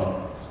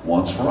God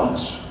wants for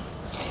us.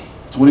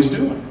 That's what he's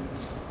doing.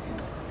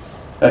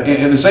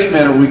 In the same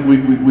manner,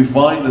 we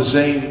find the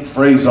same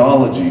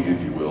phraseology,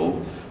 if you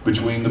will,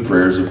 between the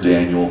prayers of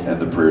Daniel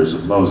and the prayers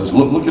of Moses.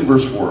 Look at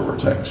verse 4 of our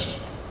text.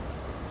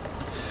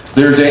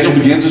 There Daniel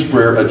begins his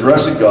prayer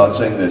addressing God,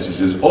 saying this. He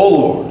says, O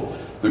Lord,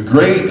 the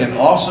great and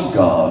awesome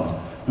God,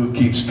 who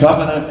keeps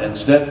covenant and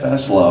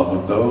steadfast love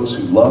with those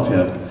who love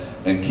him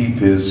and keep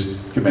his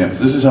commandments.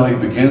 This is how he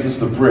begins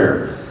the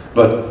prayer.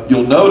 But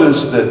you'll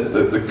notice that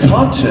the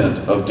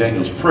content of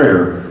Daniel's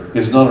prayer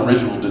is not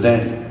original to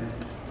Daniel.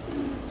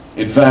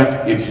 In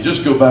fact, if you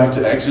just go back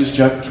to Exodus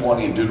chapter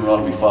 20 and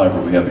Deuteronomy 5,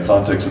 where we have the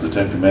context of the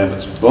Ten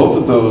Commandments, both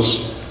of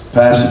those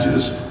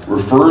passages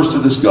refers to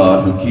this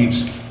God who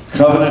keeps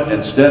covenant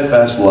and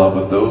steadfast love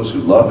with those who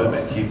love him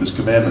and keep his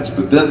commandments.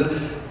 But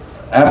then,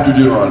 after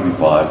Deuteronomy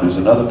 5, there's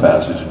another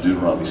passage in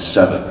Deuteronomy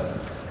 7,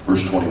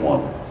 verse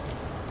 21.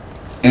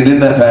 And in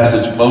that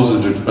passage,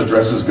 Moses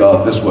addresses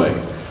God this way: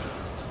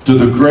 to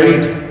the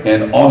great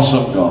and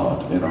awesome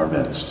God in our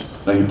midst.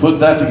 Now you put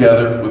that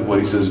together with what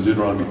he says in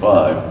Deuteronomy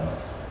 5,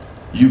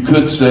 you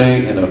could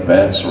say in a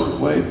bad sort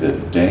of way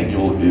that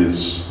Daniel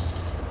is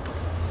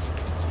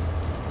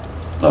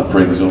not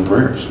praying his own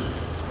prayers.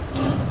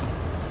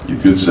 You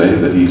could say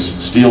that he's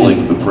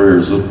stealing the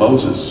prayers of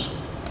Moses.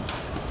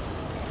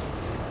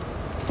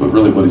 But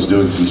really what he's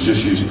doing is he's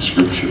just using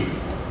Scripture.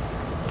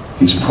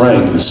 He's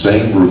praying the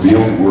same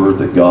revealed word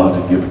that God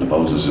had given to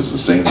Moses is the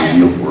same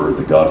revealed word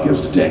that God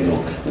gives to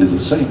Daniel. It is the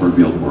same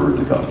revealed word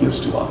that God gives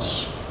to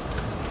us.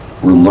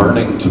 We're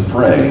learning to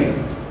pray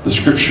the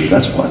scripture.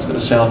 That's why it's going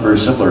to sound very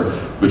similar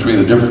between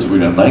the difference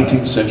between a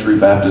 19th century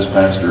Baptist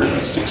pastor and a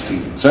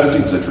 17th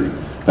century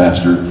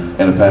pastor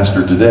and a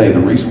pastor today. The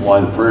reason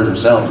why the prayers will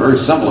sound very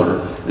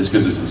similar is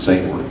because it's the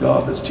same Word of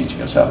God that's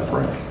teaching us how to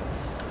pray.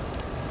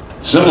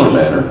 Similar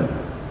manner,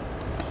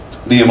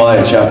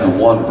 Nehemiah chapter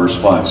 1, verse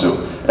 5.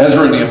 So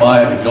Ezra and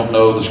Nehemiah, if you don't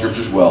know the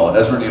scriptures well,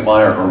 Ezra and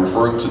Nehemiah are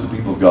referring to the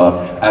people of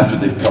God after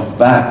they've come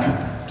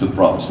back to the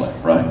promised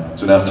land, right?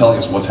 So now it's telling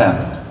us what's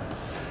happened.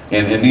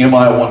 And in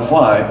Nehemiah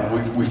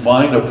 1:5, we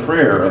find a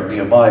prayer of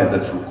Nehemiah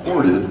that's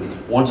recorded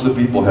once the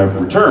people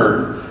have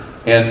returned.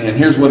 And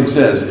here's what he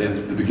says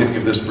in the beginning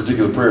of this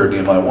particular prayer,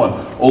 Nehemiah 1.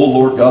 O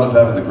Lord God of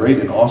heaven, the great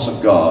and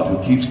awesome God,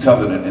 who keeps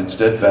covenant and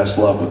steadfast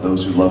love with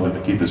those who love him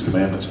and keep his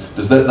commandments.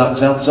 Does that not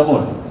sound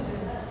similar?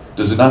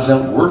 Does it not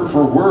sound word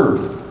for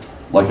word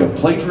like a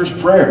plagiarist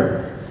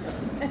prayer?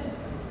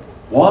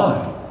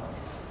 Why?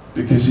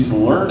 Because he's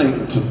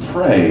learning to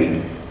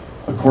pray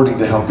according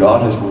to how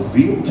God has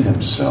revealed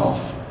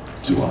himself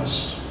to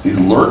us. He's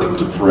learning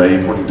to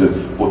pray according to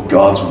what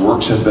God's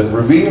works have been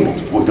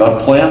revealed, what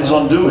God plans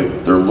on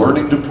doing. They're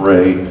learning to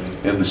pray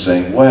in the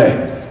same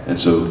way. And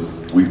so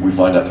we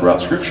find out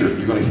throughout Scripture,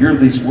 you're going to hear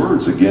these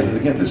words again and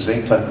again, the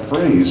same type of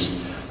phrase,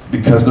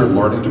 because they're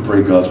learning to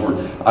pray God's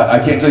Word. I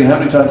can't tell you how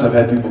many times I've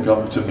had people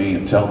come to me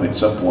and tell me at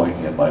some point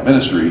in my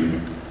ministry,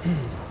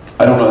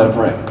 I don't know how to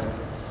pray.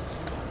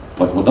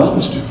 Like, well, none of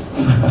us do.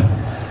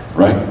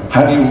 Right?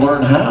 How do you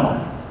learn how?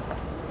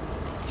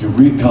 You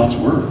read God's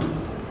Word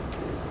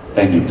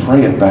and you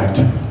pray it back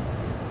to him.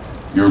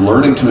 You're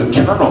learning to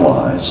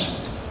internalize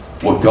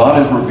what God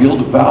has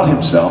revealed about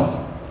himself,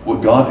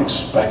 what God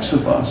expects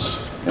of us,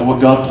 and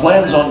what God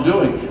plans on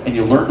doing, and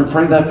you learn to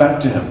pray that back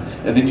to him.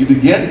 And then you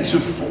begin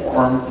to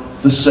form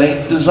the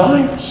same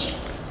desires.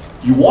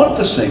 You want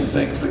the same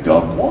things that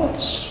God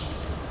wants.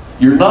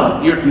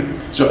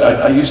 So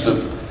I used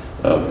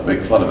to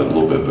make fun of it a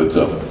little bit,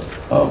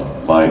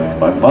 but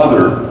my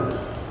mother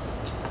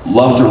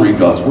loved to read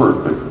God's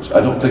Word, but I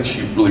don't think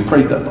she really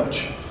prayed that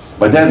much.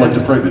 My dad liked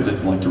to pray, but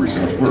didn't like to read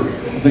God's Word.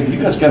 I'm thinking,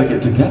 you guys got to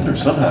get together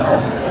somehow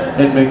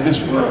and make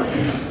this work,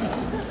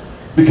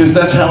 because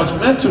that's how it's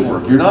meant to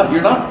work. You're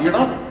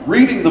not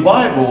reading the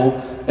Bible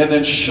and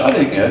then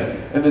shutting it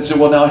and then say,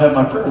 well, now I have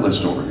my prayer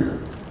list over here.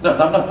 No,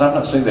 I'm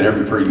not saying that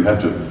every prayer you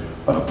have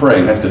to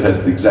pray has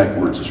the exact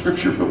words of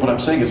Scripture, but what I'm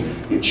saying is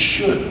it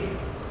should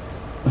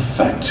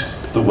affect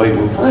the way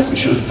we're praying. It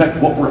should affect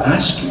what we're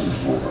asking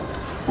for,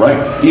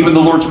 right? Even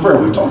the Lord's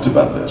Prayer, we've talked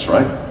about this,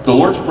 right? The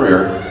Lord's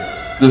Prayer,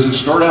 does it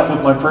start out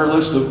with my prayer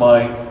list of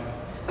my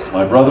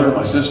brother,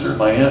 my sister,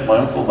 my aunt, my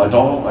uncle, my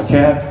dog, my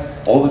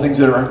cat, all the things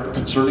that are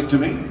concerning to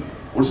me?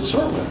 What does it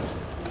start with?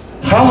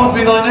 Hallowed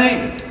be thy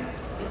name.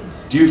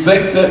 Do you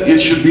think that it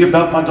should be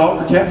about my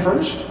dog or cat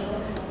first?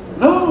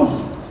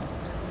 No.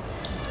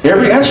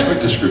 Every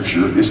aspect of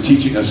Scripture is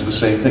teaching us the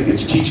same thing.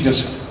 It's teaching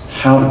us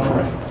how to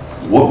pray,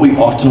 what we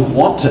ought to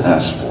want to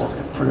ask for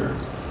in prayer.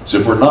 So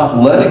if we're not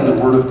letting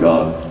the Word of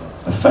God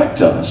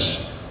affect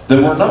us,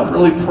 then we're not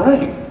really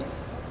praying.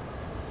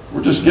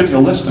 We're just giving a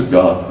list of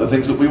God, the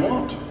things that we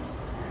want.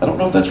 I don't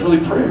know if that's really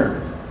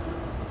prayer.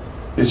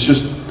 It's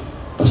just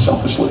a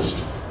selfish list.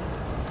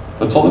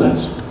 That's all it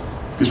is.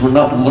 Because we're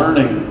not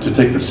learning to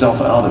take the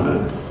self out of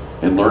it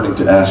and learning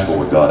to ask for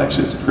what God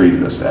actually has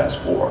created us to ask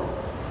for.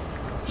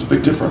 There's a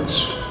big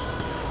difference.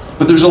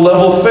 But there's a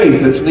level of faith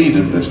that's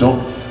needed in this.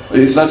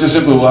 It's not just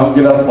simply, well, I'm going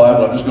to get out the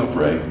Bible, I'm just going to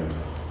pray.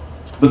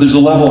 But there's a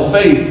level of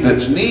faith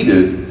that's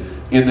needed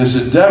in this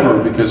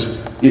endeavor, because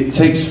it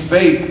takes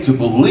faith to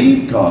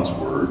believe God's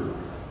Word,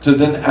 to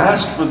then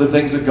ask for the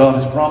things that God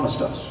has promised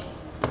us,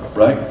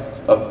 right?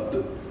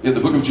 In the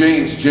book of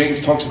James,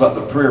 James talks about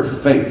the prayer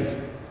of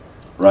faith,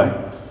 right?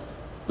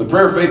 The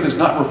prayer of faith is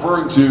not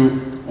referring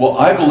to, well,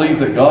 I believe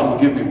that God will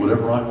give me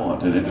whatever I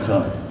want at any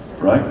time,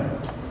 right?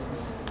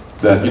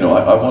 That,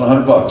 I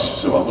want $100,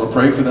 so I'm going to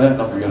pray for that,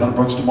 and I'm going to get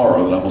 $100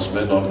 tomorrow that I'm going to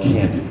spend on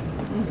candy.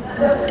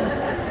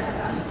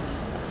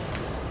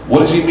 What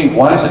does he mean?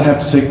 Why does it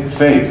have to take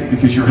faith?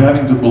 Because you're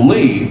having to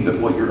believe that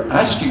what you're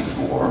asking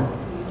for,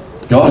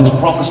 God has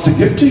promised to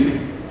give to you.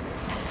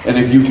 And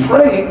if you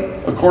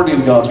pray according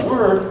to God's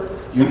Word,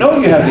 you know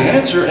you have the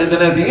answer, and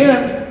then at the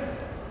end,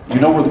 you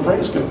know where the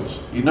praise goes.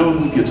 You know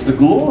who gets the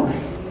glory.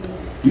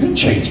 You didn't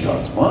change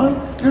God's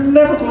mind. You're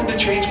never going to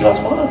change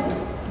God's mind.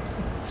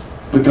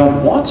 But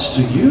God wants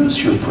to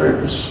use your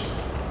prayers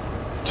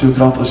to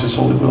accomplish His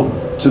holy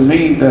will. To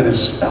me, that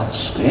is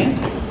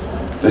outstanding.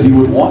 That He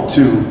would want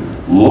to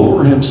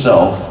lower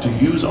Himself to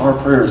use our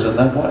prayers in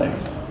that way.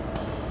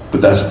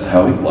 But that's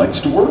how He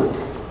likes to work.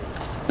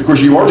 Of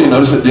course, you already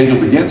noticed that Daniel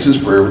begins his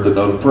prayer with the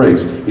note of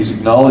praise. He's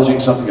acknowledging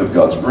something of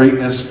God's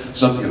greatness,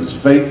 something of His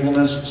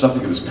faithfulness,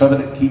 something of His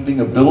covenant-keeping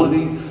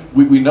ability.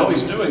 We know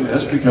he's doing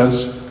this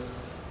because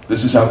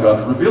this is how God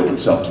has revealed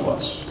Himself to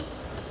us.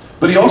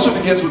 But he also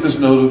begins with this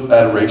note of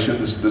adoration,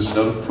 this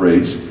note of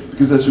praise,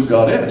 because that's who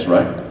God is,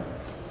 right?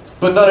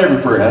 But not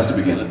every prayer has to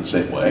begin in the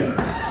same way.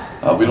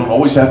 We don't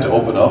always have to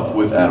open up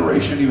with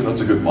adoration, even though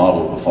it's a good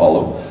model to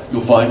follow.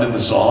 You'll find in the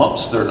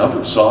Psalms, there are a number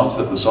of Psalms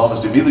that the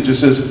psalmist immediately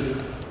just says,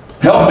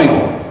 help me,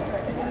 Lord.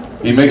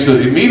 He makes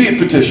an immediate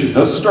petition.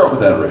 Doesn't start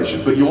with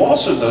adoration, but you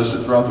also notice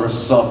that throughout the rest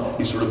of the psalm,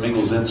 he sort of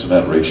mingles in some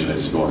adoration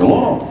as he's going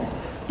along.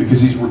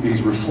 Because he's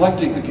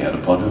reflecting again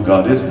upon who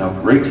God is and how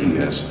great he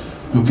is,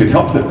 who can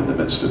help him in the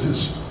midst of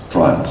his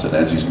trials and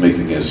as he's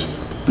making his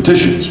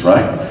petitions,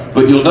 right?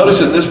 But you'll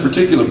notice in this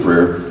particular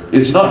prayer,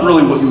 it's not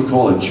really what you would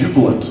call a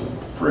jubilant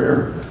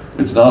prayer.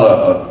 It's not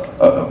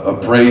a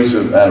praise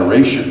of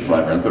adoration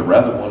primarily, but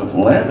rather one of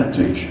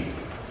lamentation,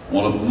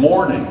 one of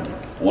mourning,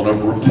 one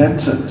of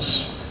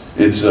repentance.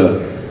 It's a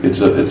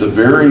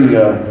very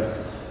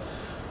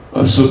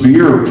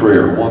severe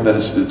prayer, one that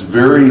it's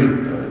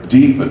very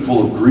deep and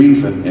full of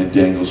grief in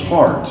Daniel's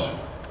heart.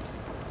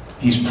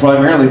 He's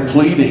primarily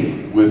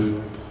pleading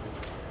with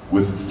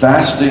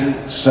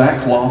fasting,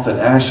 sackcloth, and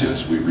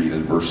ashes, we read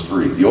in verse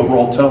 3. The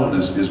overall tone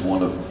is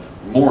one of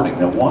mourning.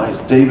 Now, why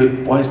is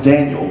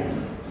Daniel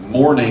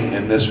mourning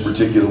in this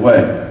particular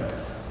way?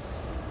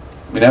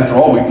 I mean, after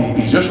all,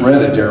 he just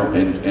read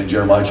in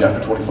Jeremiah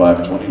chapter 25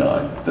 and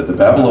 29 that the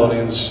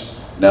Babylonians,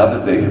 now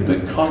that they have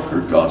been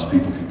conquered, God's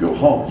people can go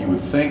home. You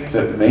would think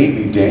that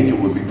maybe Daniel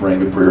would be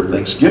praying a prayer of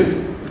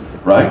thanksgiving,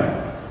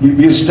 right? He'd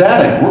be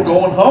ecstatic. We're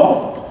going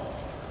home.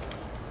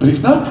 But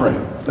he's not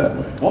praying that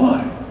way.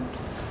 Why?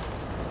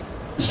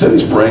 Instead,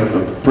 he's praying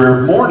a prayer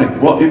of mourning.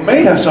 Well, it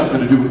may have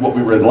something to do with what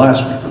we read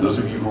last week. For those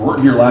of you who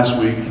weren't here last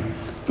week,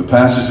 the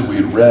passage that we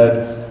had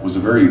read was a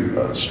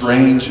very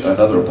strange,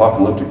 another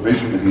apocalyptic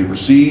vision that he had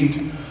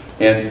received.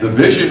 And the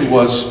vision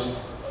was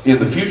in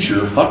the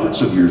future,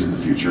 hundreds of years in the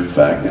future, in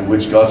fact, in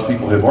which God's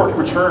people have already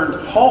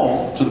returned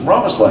home to the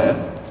promised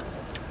land.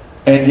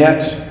 And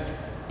yet,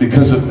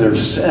 because of their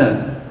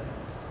sin,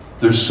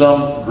 there's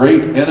some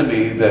great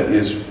enemy that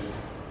is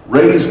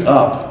raised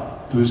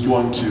up who's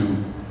going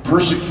to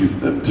persecute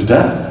them to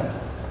death.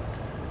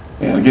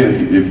 And again,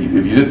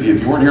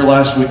 if you weren't here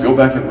last week, go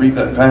back and read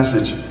that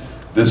passage.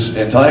 This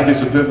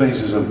Antiochus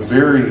Epiphanes is a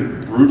very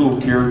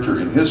brutal character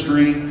in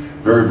history,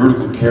 very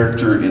brutal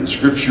character in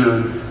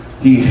Scripture.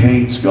 He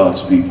hates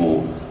God's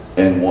people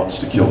and wants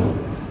to kill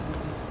them.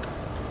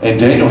 And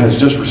Daniel has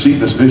just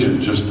received this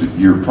vision just the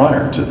year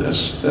prior to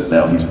this, that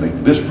now he's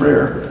making this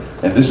prayer,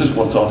 and this is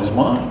what's on his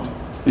mind.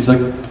 He's like,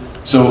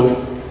 so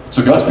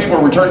God's people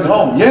are returning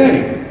home,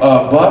 yay!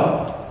 But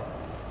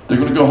they're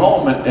going to go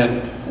home,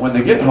 and when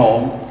they get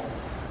home,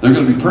 they're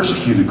going to be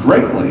persecuted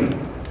greatly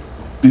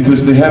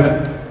because they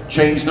haven't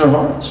changed their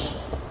hearts.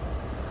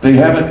 They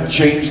haven't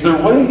changed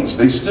their ways.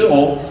 They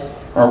still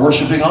are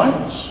worshiping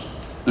idols.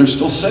 They're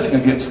still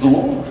sinning against the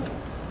Lord.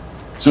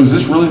 So is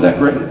this really that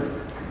great?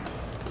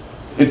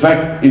 In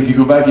fact, if you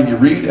go back and you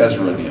read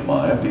Ezra and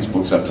Nehemiah, these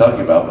books I'm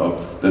talking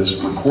about, that's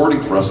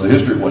recording for us the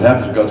history of what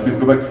happens when God's people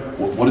go back,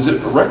 what is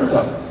it a record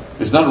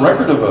of? It's not a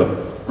record of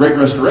a great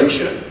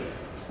restoration.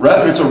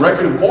 Rather, it's a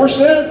record of more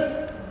sin.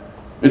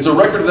 It's a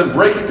record of them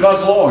breaking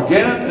God's law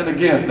again and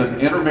again, them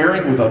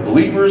intermarrying with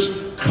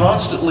unbelievers,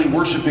 constantly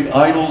worshiping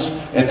idols.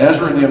 And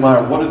Ezra and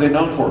Nehemiah, what are they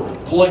known for?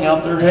 Pulling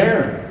out their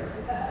hair.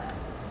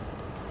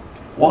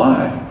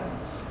 Why?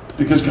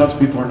 Because God's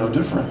people are no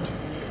different.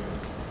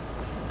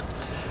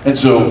 And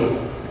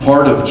so,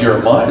 part of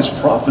Jeremiah's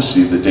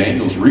prophecy that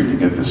Daniel's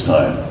reading at this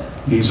time,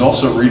 he's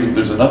also reading,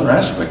 there's another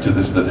aspect to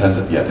this that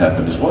hasn't yet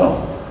happened as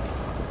well.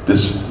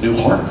 This new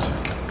heart.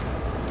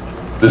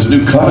 This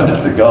new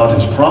covenant that God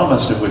has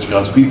promised, in which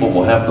God's people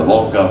will have the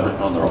law of God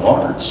written on their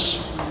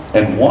hearts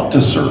and want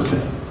to serve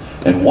Him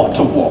and want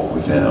to walk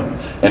with Him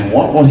and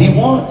want what He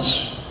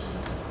wants.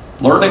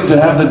 Learning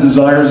to have the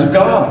desires of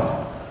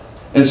God.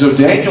 And so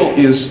Daniel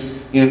is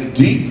in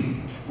deep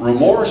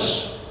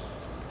remorse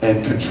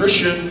and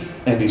contrition,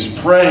 and he's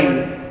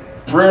praying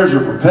prayers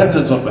of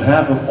repentance on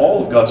behalf of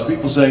all of God's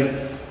people,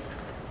 saying,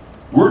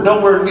 we're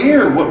nowhere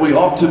near what we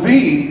ought to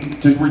be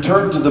to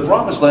return to the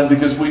promised land,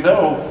 because we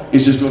know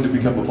it's just going to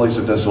become a place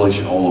of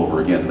desolation all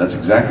over again. And that's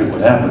exactly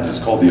what happens. It's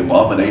called the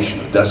abomination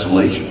of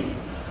desolation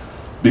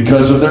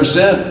because of their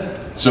sin.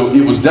 So it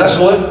was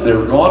desolate. They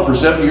were gone for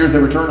 70 years. They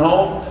returned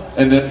home.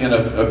 And then in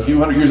a few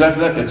hundred years after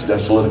that, it's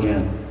desolate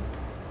again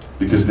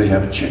because they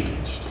haven't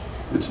changed.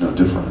 It's no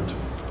different.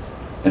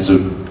 And so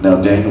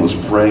now Daniel is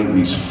praying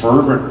these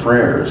fervent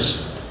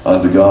prayers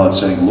unto God,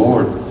 saying,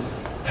 Lord,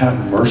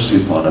 have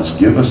mercy upon us.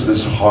 Give us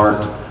this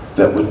heart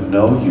that would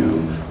know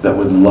you, that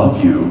would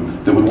love you,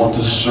 that would want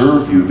to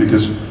serve you.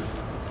 Because,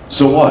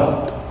 so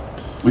what?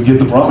 We get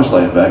the promised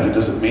land back. It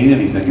doesn't mean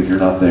anything if you're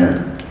not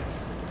there.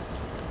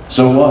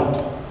 So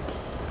what?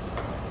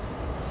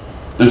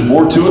 There's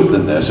more to it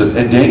than this.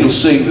 And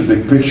Daniel's seeing the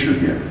big picture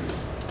here.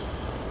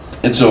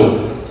 And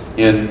so,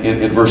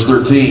 in verse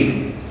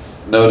 13,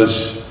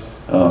 notice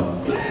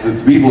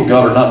the people of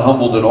God are not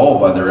humbled at all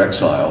by their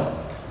exile.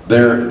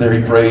 There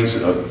he prays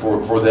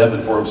for them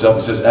and for himself.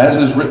 He says, as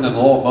it is written in the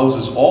law of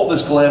Moses, all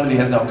this calamity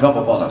has now come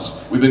upon us.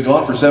 We've been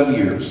gone for 7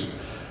 years.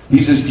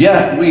 He says,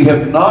 yet we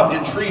have not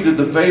entreated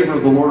the favor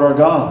of the Lord our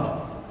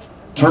God,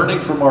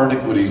 turning from our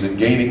iniquities and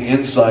gaining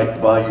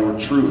insight by your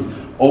truth.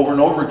 Over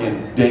and over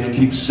again, Daniel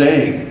keeps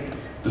saying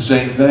the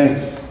same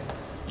thing.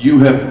 You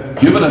have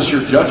given us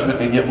your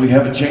judgment, and yet we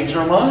haven't changed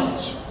our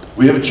minds.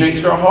 We haven't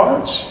changed our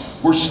hearts.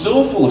 We're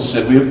still full of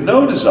sin. We have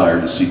no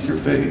desire to seek your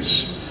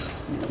face.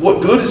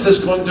 What good is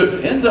this going to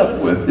end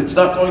up with? It's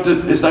not going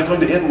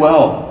to end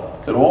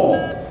well at all.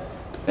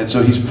 And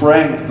so he's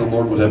praying that the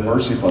Lord would have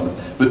mercy upon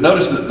them. But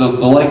notice that the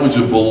language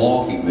of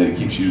belonging that he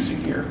keeps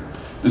using here.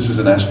 This is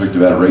an aspect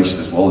of adoration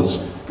as well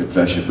as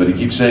confession. But he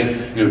keeps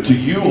saying, to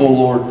you, O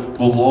Lord,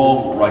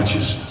 belong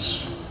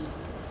righteousness.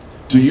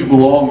 To you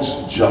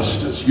belongs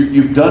justice.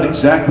 You've done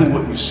exactly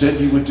what you said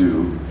you would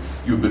do.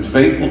 You've been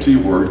faithful to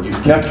your word.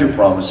 You've kept your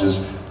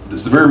promises.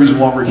 That's the very reason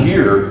why we're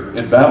here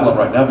in Babylon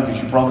right now,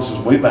 because you promised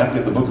us way back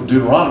in the book of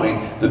Deuteronomy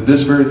that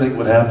this very thing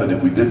would happen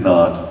if we did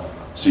not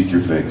seek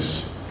your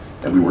face.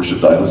 And we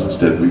worshiped idols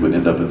instead, we would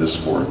end up in this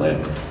foreign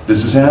land.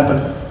 This has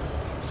happened.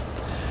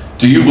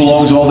 To you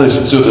belongs all this.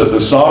 And so the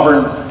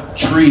sovereign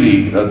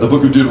treaty, the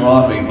book of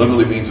Deuteronomy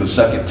literally means a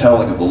second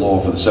telling of the law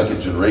for the second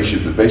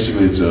generation. But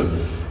basically it's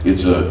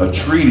a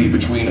treaty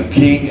between a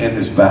king and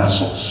his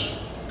vassals.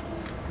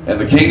 And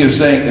the king is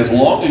saying, as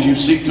long as you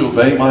seek to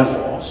obey my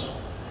laws,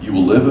 you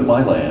will live in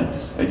my land,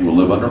 and you will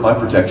live under my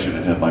protection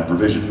and have my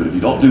provision. But if you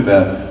don't do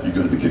that, you're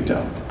going to be kicked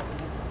out.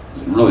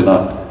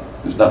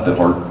 It's not that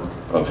hard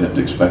of him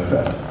to expect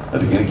that. I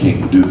think any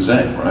king would do the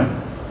same, right?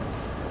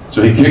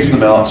 So he kicks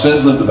them out,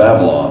 sends them to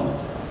Babylon,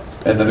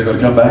 and then they're going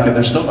to come back and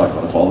they're still not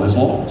going to follow his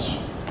laws.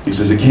 He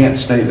says it can't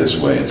stay this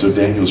way. And so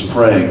Daniel's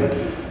praying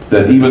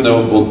that even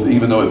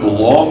though it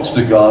belongs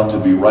to God to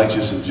be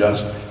righteous and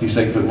just, he's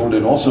saying, but Lord,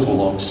 it also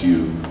belongs to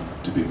you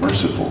to be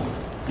merciful.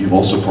 You've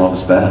also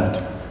promised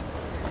that.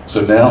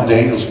 So now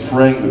Daniel's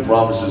praying the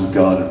promises of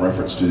God in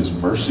reference to his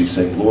mercy,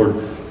 saying, Lord,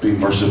 be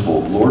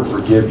merciful. Lord,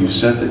 forgive. You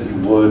said that you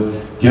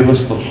would. Give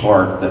us the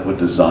heart that would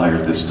desire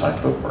this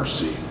type of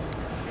mercy.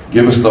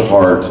 Give us the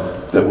heart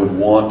that would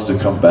want to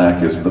come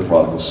back as the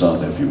prodigal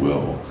son, if you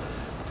will.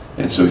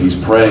 And so he's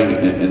praying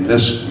in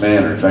this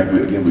manner. In fact,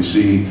 we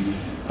see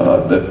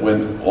that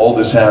when all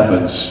this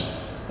happens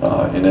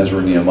in Ezra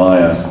and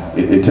Nehemiah,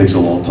 it takes a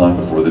long time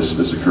before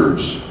this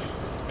occurs.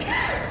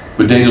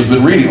 But Daniel's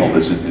been reading all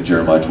this in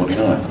Jeremiah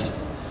 29.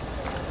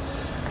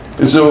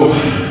 And so,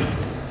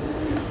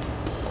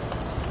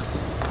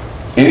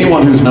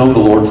 anyone who's known the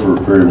Lord for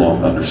very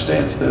long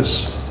understands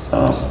this.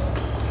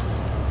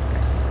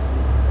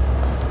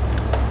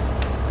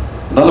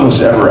 None of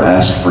us ever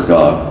ask for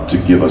God to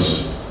give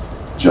us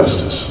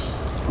justice,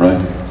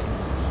 right?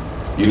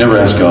 You never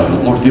ask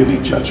God, Lord, give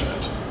me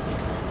judgment.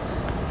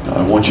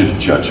 I want you to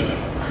judge me.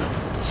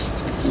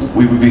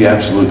 We would be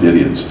absolute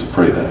idiots to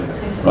pray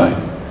that,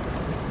 right?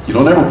 You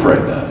don't ever pray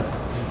that,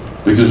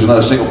 because there's not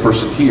a single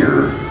person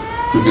here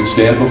who can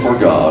stand before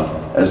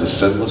God as a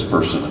sinless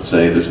person and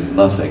say there's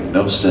nothing,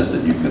 no sin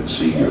that you can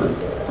see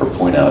or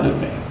point out in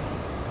me.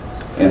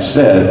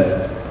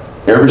 Instead,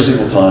 every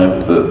single time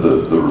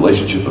the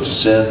relationship of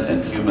sin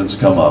and humans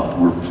come up,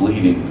 we're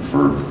pleading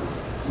for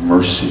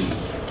mercy.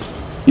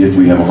 If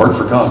we have a heart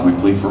for God, we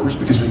plead for mercy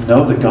because we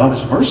know that God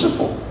is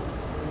merciful.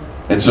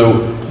 And so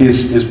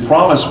his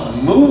promise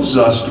moves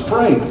us to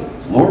pray,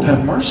 Lord,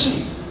 have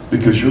mercy,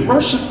 because you're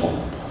merciful,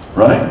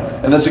 right?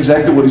 And that's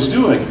exactly what he's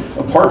doing.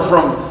 Apart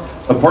from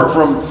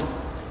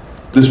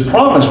this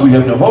promise, we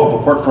have no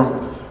hope. Apart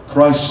from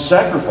Christ's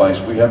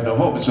sacrifice, we have no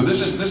hope. And so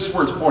this is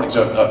where it's pointing.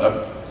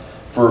 So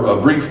for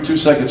a brief 2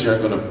 seconds here,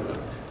 I'm going to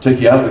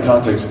take you out of the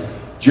context.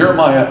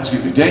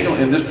 Daniel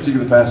in this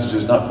particular passage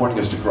is not pointing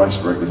us to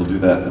Christ directly. He'll do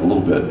that in a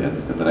little bit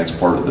in the next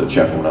part of the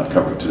chapter we're not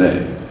covering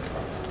today.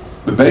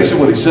 But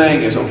basically what he's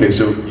saying is, okay,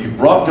 so you've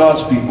brought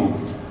God's people,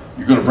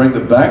 you're going to bring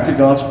them back to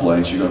God's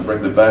place, you're going to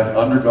bring them back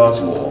under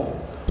God's law,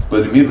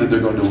 but immediately they're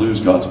going to lose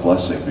God's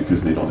blessing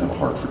because they don't have a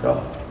heart for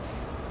God.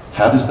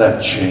 How does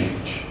that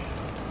change?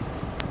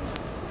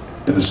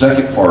 In the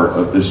second part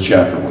of this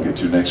chapter we'll get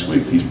to next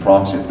week, he's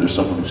promising that there's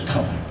someone who's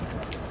coming.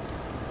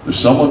 There's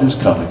someone who's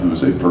coming who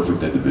is a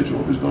perfect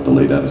individual who's going to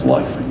lay down his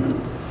life for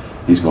you.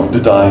 He's going to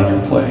die in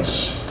your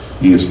place.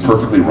 He is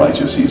perfectly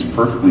righteous. He is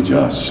perfectly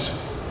just.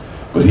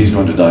 But he's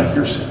going to die for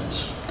your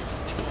sins.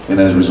 And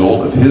as a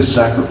result of his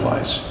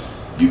sacrifice,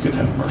 you can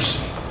have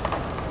mercy.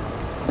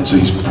 And so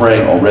he's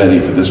praying already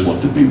for this one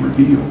to be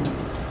revealed.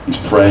 He's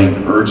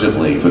praying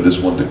urgently for this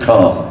one to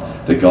come,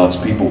 that God's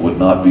people would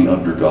not be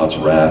under God's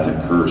wrath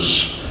and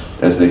curse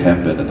as they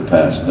have been in the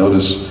past.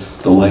 Notice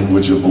the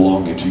language of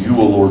belonging. To you,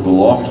 O Lord,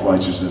 belongs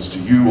righteousness. To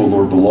you, O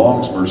Lord,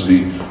 belongs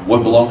mercy.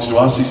 What belongs to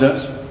us, he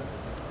says?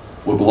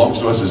 What belongs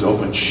to us is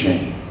open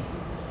shame.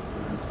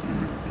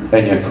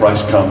 And yet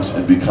Christ comes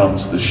and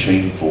becomes the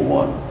shameful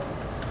one.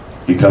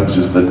 He comes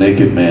as the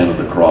naked man on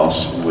the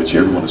cross, in which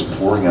everyone is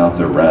pouring out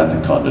their wrath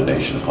and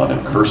condemnation upon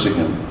him, cursing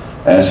him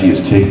as he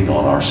is taking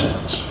on our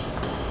sins.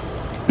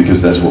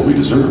 Because that's what we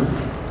deserve.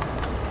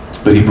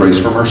 But he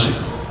prays for mercy.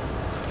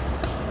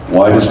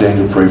 Why does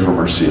Daniel pray for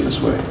mercy in this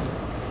way?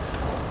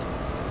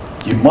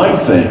 You might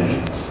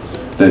think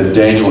that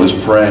Daniel is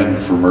praying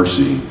for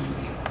mercy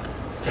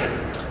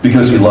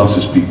because he loves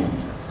his people.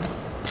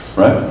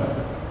 Right?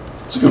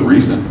 It's a good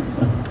reason.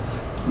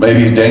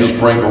 Maybe Daniel's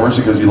praying for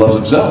mercy because he loves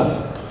himself.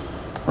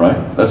 Right?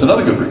 That's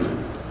another good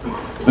reason.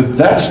 But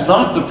that's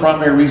not the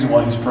primary reason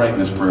why he's praying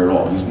this prayer at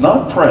all. He's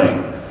not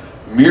praying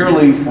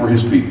merely for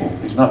his people.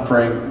 He's not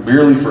praying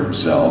merely for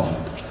himself,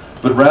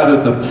 but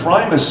rather the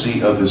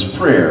primacy of his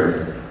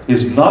prayer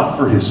is not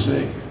for his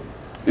sake,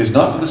 is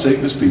not for the sake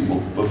of his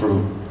people, but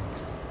for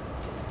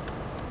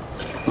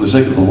the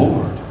sake of the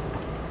Lord.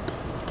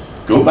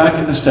 Go back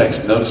in this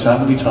text, notice how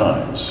many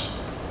times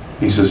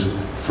he says,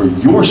 for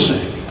your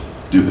sake,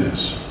 do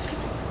this.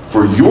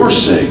 For your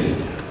sake,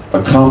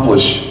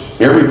 accomplish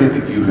everything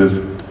that you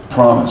have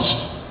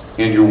promised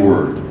in your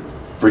word.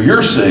 For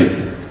your sake,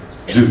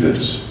 do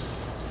this.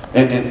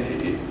 And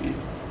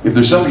if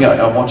there's something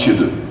I want you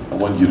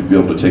to be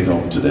able to take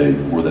home today,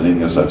 more than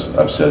anything else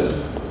I've said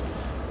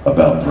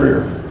about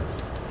prayer,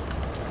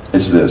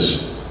 it's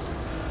this.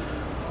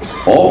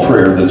 All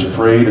prayer that is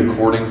prayed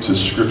according to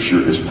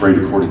Scripture is prayed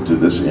according to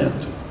this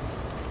end,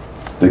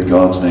 that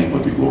God's name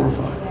would be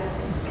glorified.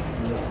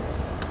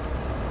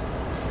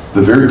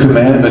 The very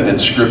commandment in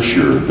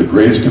Scripture, the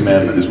greatest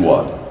commandment is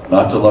what?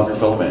 Not to love your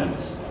fellow man,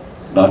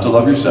 not to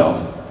love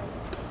yourself,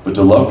 but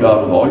to love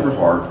God with all your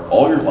heart,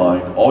 all your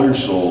mind, all your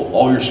soul,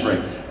 all your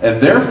strength.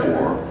 And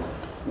therefore,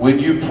 when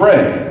you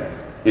pray,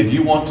 if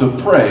you want to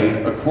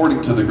pray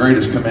according to the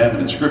greatest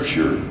commandment in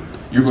Scripture,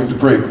 you're going to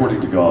pray according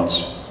to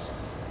God's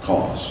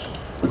cause,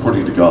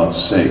 according to God's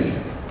sake,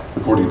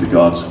 according to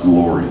God's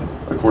glory,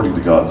 according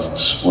to God's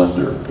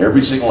splendor,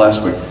 every single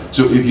aspect.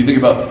 So if you think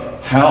about,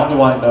 how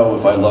do I know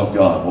if I love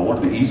God? Well, one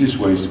of the easiest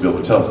ways to be able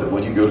to tell is that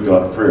when you go to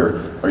God in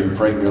prayer, are you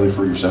praying merely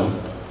for yourself?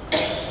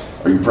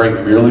 Are you praying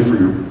merely for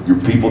your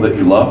people that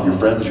you love, your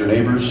friends, your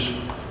neighbors,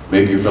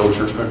 maybe your fellow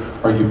churchmen?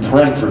 Are you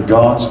praying for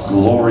God's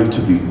glory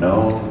to be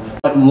known?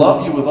 I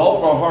love you with all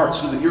of our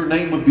hearts so that your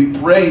name would be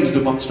praised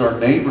amongst our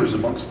neighbors,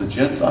 amongst the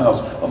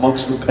Gentiles,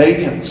 amongst the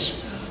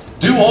pagans.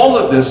 Do all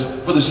of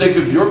this for the sake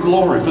of your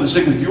glory, for the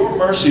sake of your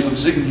mercy, for the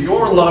sake of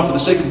your love, for the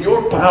sake of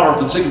your power,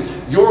 for the sake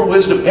of your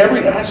wisdom.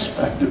 Every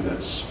aspect of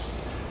this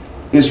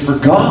is for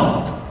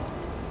God,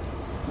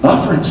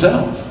 not for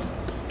himself,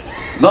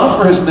 not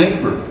for his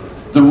neighbor.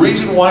 The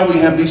reason why we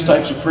have these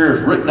types of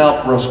prayers written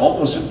out for us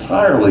almost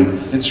entirely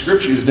in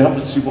Scripture is to help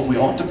us see what we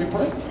ought to be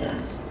praying for.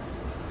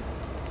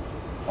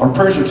 Our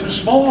prayers are too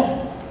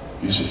small,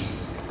 you see.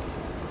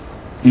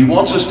 He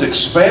wants us to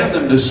expand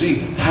them to see,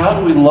 how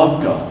do we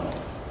love God?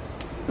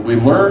 And we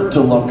learn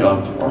to love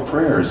God through our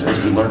prayers as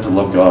we learn to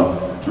love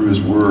God through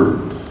his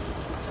word.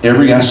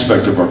 Every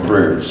aspect of our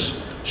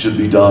prayers should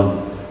be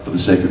done for the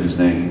sake of his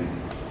name.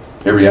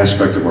 Every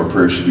aspect of our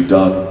prayers should be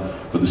done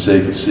for the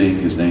sake of seeing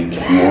his name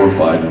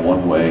glorified in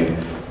one way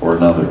or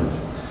another.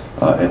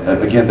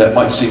 And again, that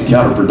might seem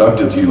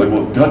counterproductive to you. Like,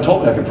 well, God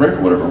told me I can pray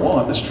for whatever I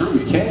want. That's true,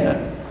 he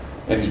can.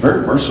 And he's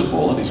very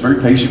merciful, and he's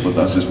very patient with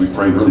us as we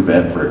pray really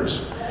bad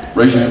prayers.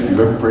 Raise your hand if you've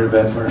ever prayed a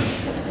bad prayer.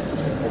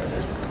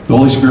 The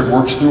Holy Spirit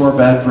works through our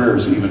bad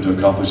prayers even to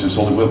accomplish his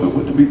holy will, but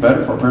wouldn't it be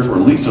better if our prayers were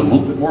at least a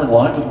little bit more in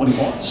line with what he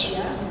wants?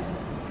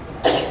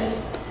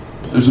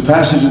 There's a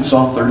passage in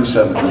Psalm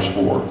 37, verse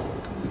 4.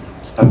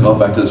 I've gone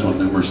back to this one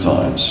numerous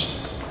times.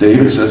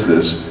 David says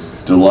this,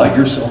 delight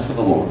yourself in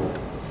the Lord,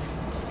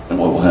 and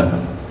what will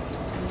happen?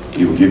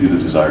 He will give you the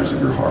desires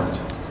of your heart.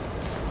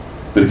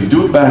 But if you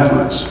do it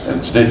backwards, and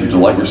instead you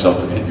delight yourself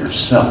in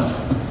yourself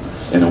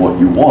and in what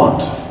you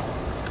want,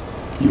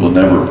 you will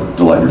never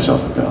delight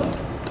yourself in God.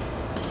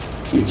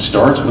 It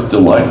starts with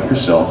delighting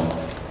yourself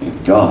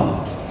in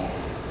God,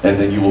 and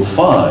then you will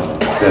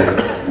find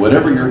that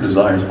whatever your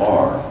desires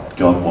are,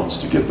 God wants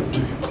to give them to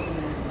you.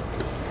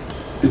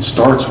 It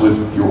starts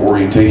with your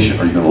orientation.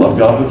 Are you going to love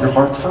God with your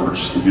heart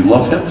first? If you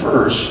love him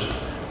first,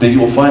 then you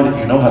will find that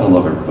you know how to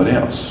love everybody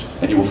else.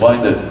 And you will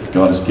find that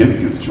God is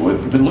giving you the joy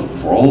that you've been looking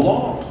for all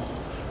along.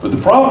 But the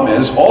problem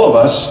is, all of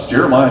us,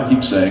 Jeremiah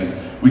keeps saying,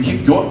 we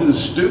keep going to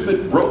this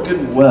stupid,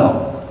 broken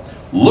well,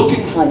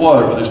 looking for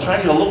water, but there's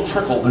tiny a little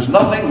trickle, there's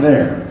nothing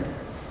there.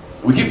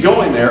 We keep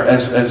going there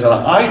as an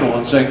idol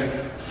and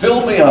saying,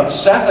 fill me up,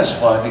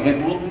 satisfy me,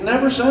 and it will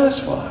never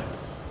satisfy.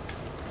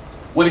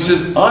 When he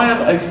says, I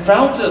am a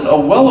fountain, a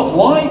well of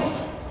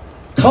life.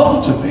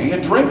 Come to me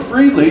and drink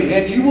freely,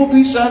 and you will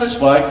be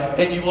satisfied,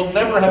 and you will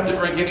never have to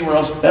drink anywhere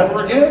else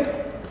ever again.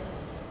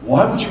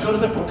 Why would you go to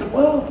that broken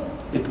well?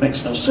 It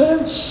makes no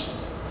sense.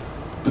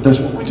 But that's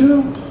what we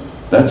do.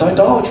 That's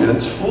idolatry.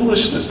 That's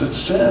foolishness. That's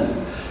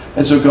sin.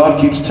 And so God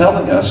keeps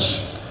telling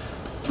us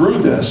through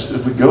this,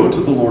 if we go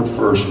to the Lord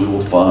first, we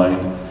will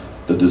find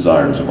the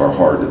desires of our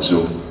heart. And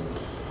so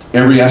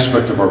every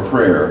aspect of our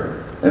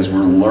prayer, as we're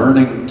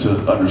learning to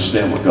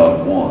understand what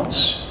God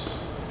wants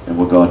and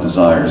what God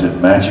desires,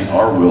 and matching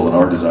our will and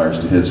our desires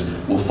to his,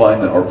 we'll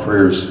find that our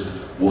prayers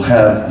will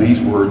have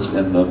these words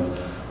in them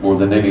more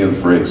than any other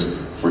phrase.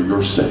 For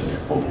your sake,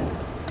 O Lord,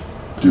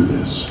 do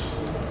this.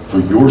 For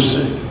your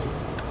sake,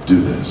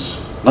 do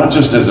this. Not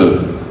just as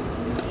a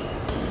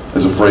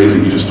phrase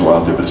that you just throw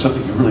out there, but it's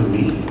something you really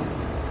mean.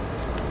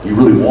 You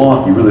really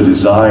want, you really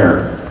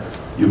desire.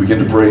 You begin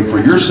to pray,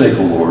 for your sake,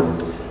 O Lord,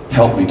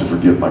 help me to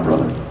forgive my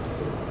brother.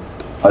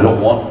 I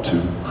don't want to,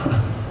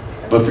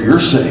 but for your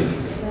sake,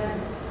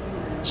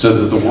 so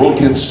that the world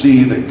can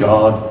see that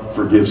God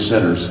forgives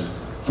sinners.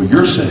 For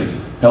your sake,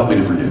 help me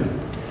to forgive.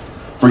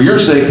 For your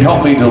sake,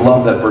 help me to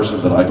love that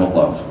person that I don't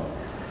love.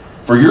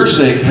 For your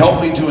sake,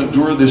 help me to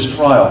endure this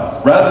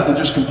trial, rather than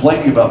just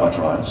complaining about my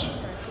trials.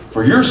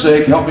 For your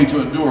sake, help me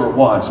to endure.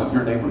 Why? So that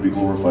your name would be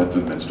glorified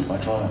through the midst of my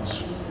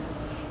trials.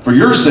 For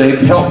your sake,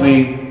 help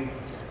me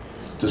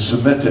to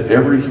submit to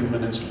every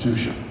human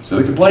institution. Instead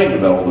of complaining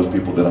about all those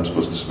people that I'm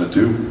supposed to submit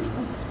to,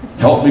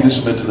 help me to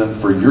submit to them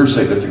for your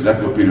sake. That's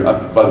exactly what Peter,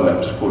 by the way,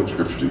 I'm just quoting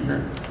scripture to you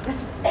here.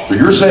 For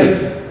your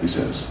sake, he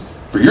says,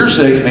 for your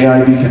sake may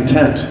I be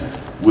content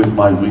with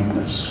my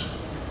weakness.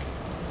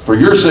 For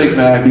your sake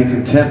may I be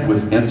content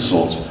with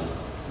insults.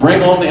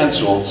 Bring on the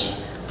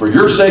insults. For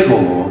your sake, O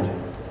Lord.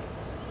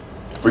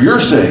 For your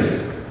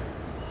sake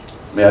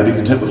may I be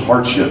content with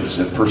hardships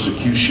and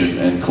persecution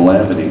and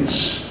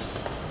calamities.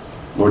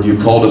 Lord,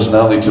 you've called us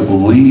not only to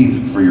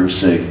believe for your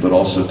sake, but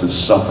also to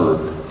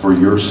suffer for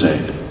your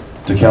sake.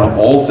 To count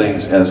all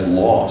things as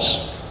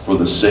loss for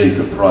the sake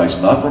of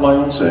Christ. Not for my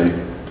own sake,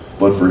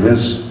 but for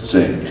his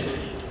sake.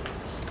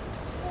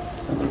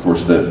 And of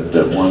course,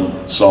 that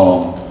one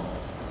Psalm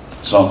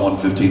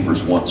 115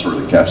 verse 1 sort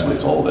of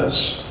encapsulates all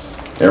this.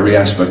 Every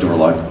aspect of our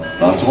life.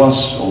 Not to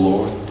us, O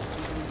Lord.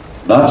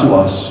 Not to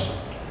us,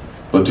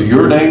 but to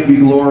your name be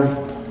glory.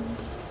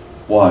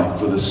 Why?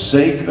 For the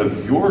sake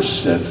of your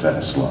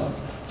steadfast love.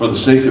 For the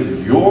sake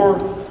of your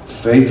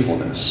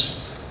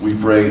faithfulness. We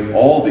pray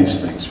all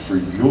these things for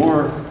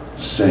your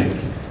sake.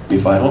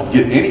 If I don't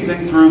get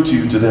anything through to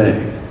you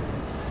today,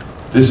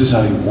 this is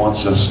how he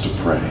wants us to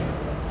pray.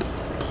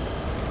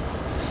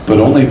 But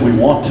only if we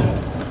want to.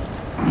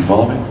 You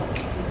follow me?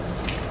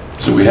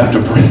 So we have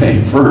to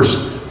pray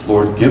first,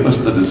 Lord, give us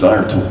the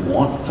desire to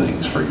want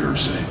things for your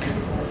sake.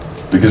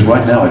 Because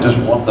right now I just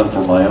want them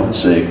for my own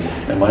sake,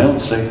 and my own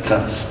sake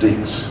kind of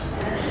stinks.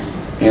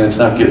 And it's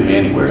not getting me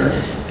anywhere.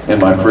 And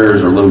my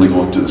prayers are literally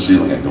going to the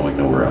ceiling and going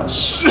nowhere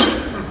else.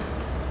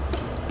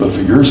 But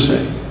for your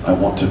sake, I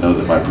want to know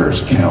that my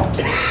prayers count,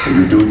 that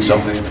you're doing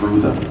something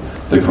through them,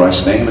 that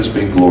Christ's name is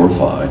being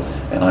glorified,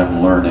 and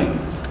I'm learning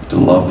to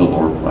love the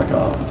Lord my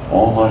God with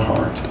all my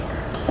heart,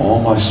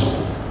 all my soul,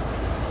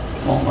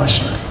 and all my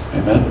strength.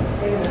 Amen?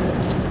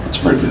 Let's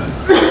pray together.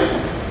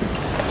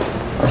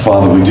 Our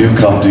Father, we do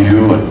come to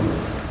you,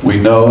 and we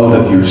know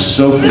that you're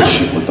so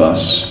patient with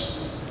us,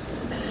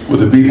 with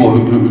the people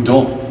who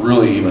don't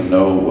really even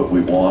know what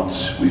we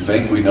want. We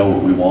think we know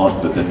what we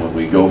want, but then when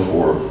we go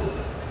for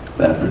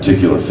that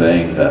particular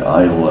thing, that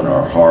idol in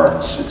our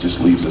hearts, it just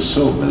leaves us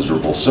so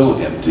miserable, so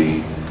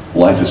empty.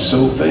 Life is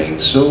so vain,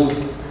 so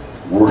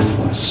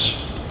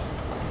worthless.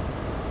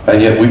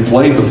 And yet we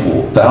played the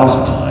fool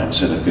 1,000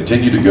 times and have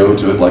continued to go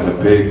to it like a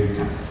pig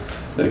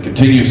that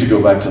continues to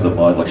go back to the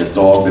mud, like a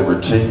dog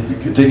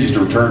that continues to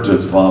return to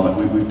its vomit.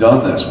 We've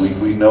done this.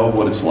 We know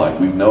what it's like.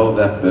 We know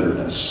that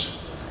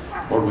bitterness.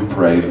 Lord, we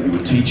pray that you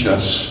would teach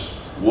us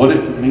what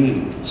it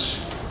means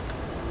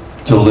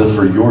to live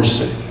for your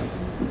sake,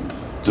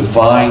 to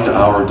find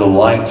our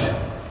delight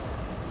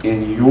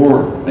in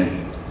your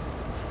name,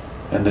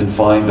 and then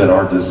find that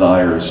our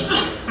desires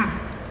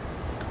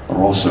are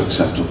also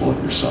acceptable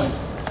in your sight.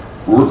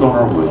 Work on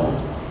our will,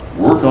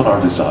 work on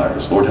our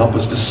desires. Lord, help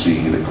us to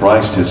see that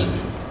Christ has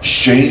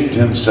shamed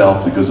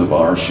himself because of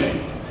our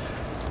shame,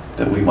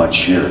 that we might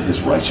share in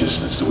his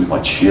righteousness, that we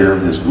might share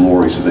in his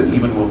glory, so that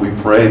even when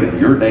we pray that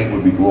your name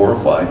would be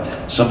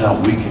glorified,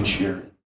 somehow we can share.